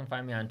 Yeah, y'all can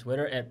find me on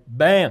Twitter at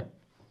Bam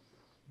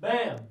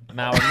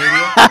Mauer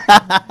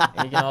Media.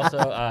 And you can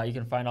also you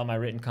can find all my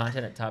written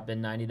content at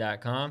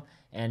Topbin90.com.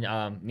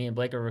 And me and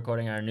Blake are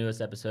recording our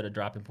newest episode of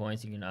Dropping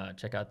Points. You can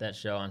check out that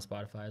show on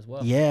Spotify as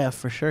well. Yeah,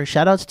 for sure.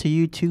 Shout outs to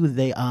you too.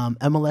 They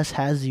MLS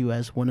has you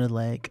as one of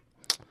like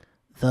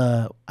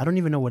I don't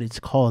even know what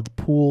it's called,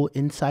 pool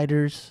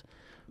insiders.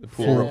 The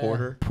pool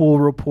reporter. Pool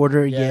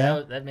reporter,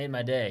 yeah. That made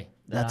my day.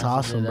 That's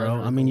awesome, bro.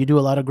 Really I mean, you do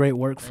a lot of great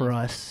work for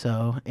us,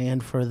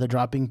 and for the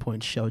Dropping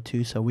Points show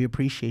too. So we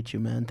appreciate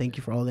you, man. Thank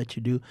you for all that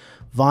you do,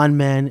 Vaughn,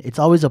 man. It's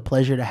always a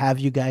pleasure to have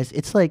you guys.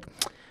 It's like,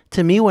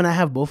 to me, when I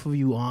have both of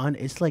you on,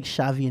 it's like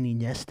Xavi and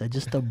Iniesta,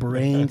 just the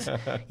brains,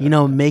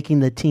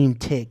 making the team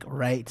tick,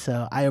 right?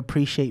 So I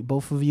appreciate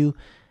both of you.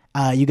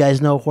 You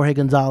guys know Jorge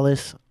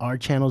Gonzalez. Our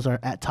channels are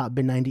at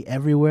Topbin90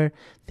 everywhere.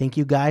 Thank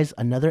you, guys.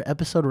 Another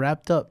episode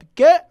wrapped up.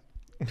 Get.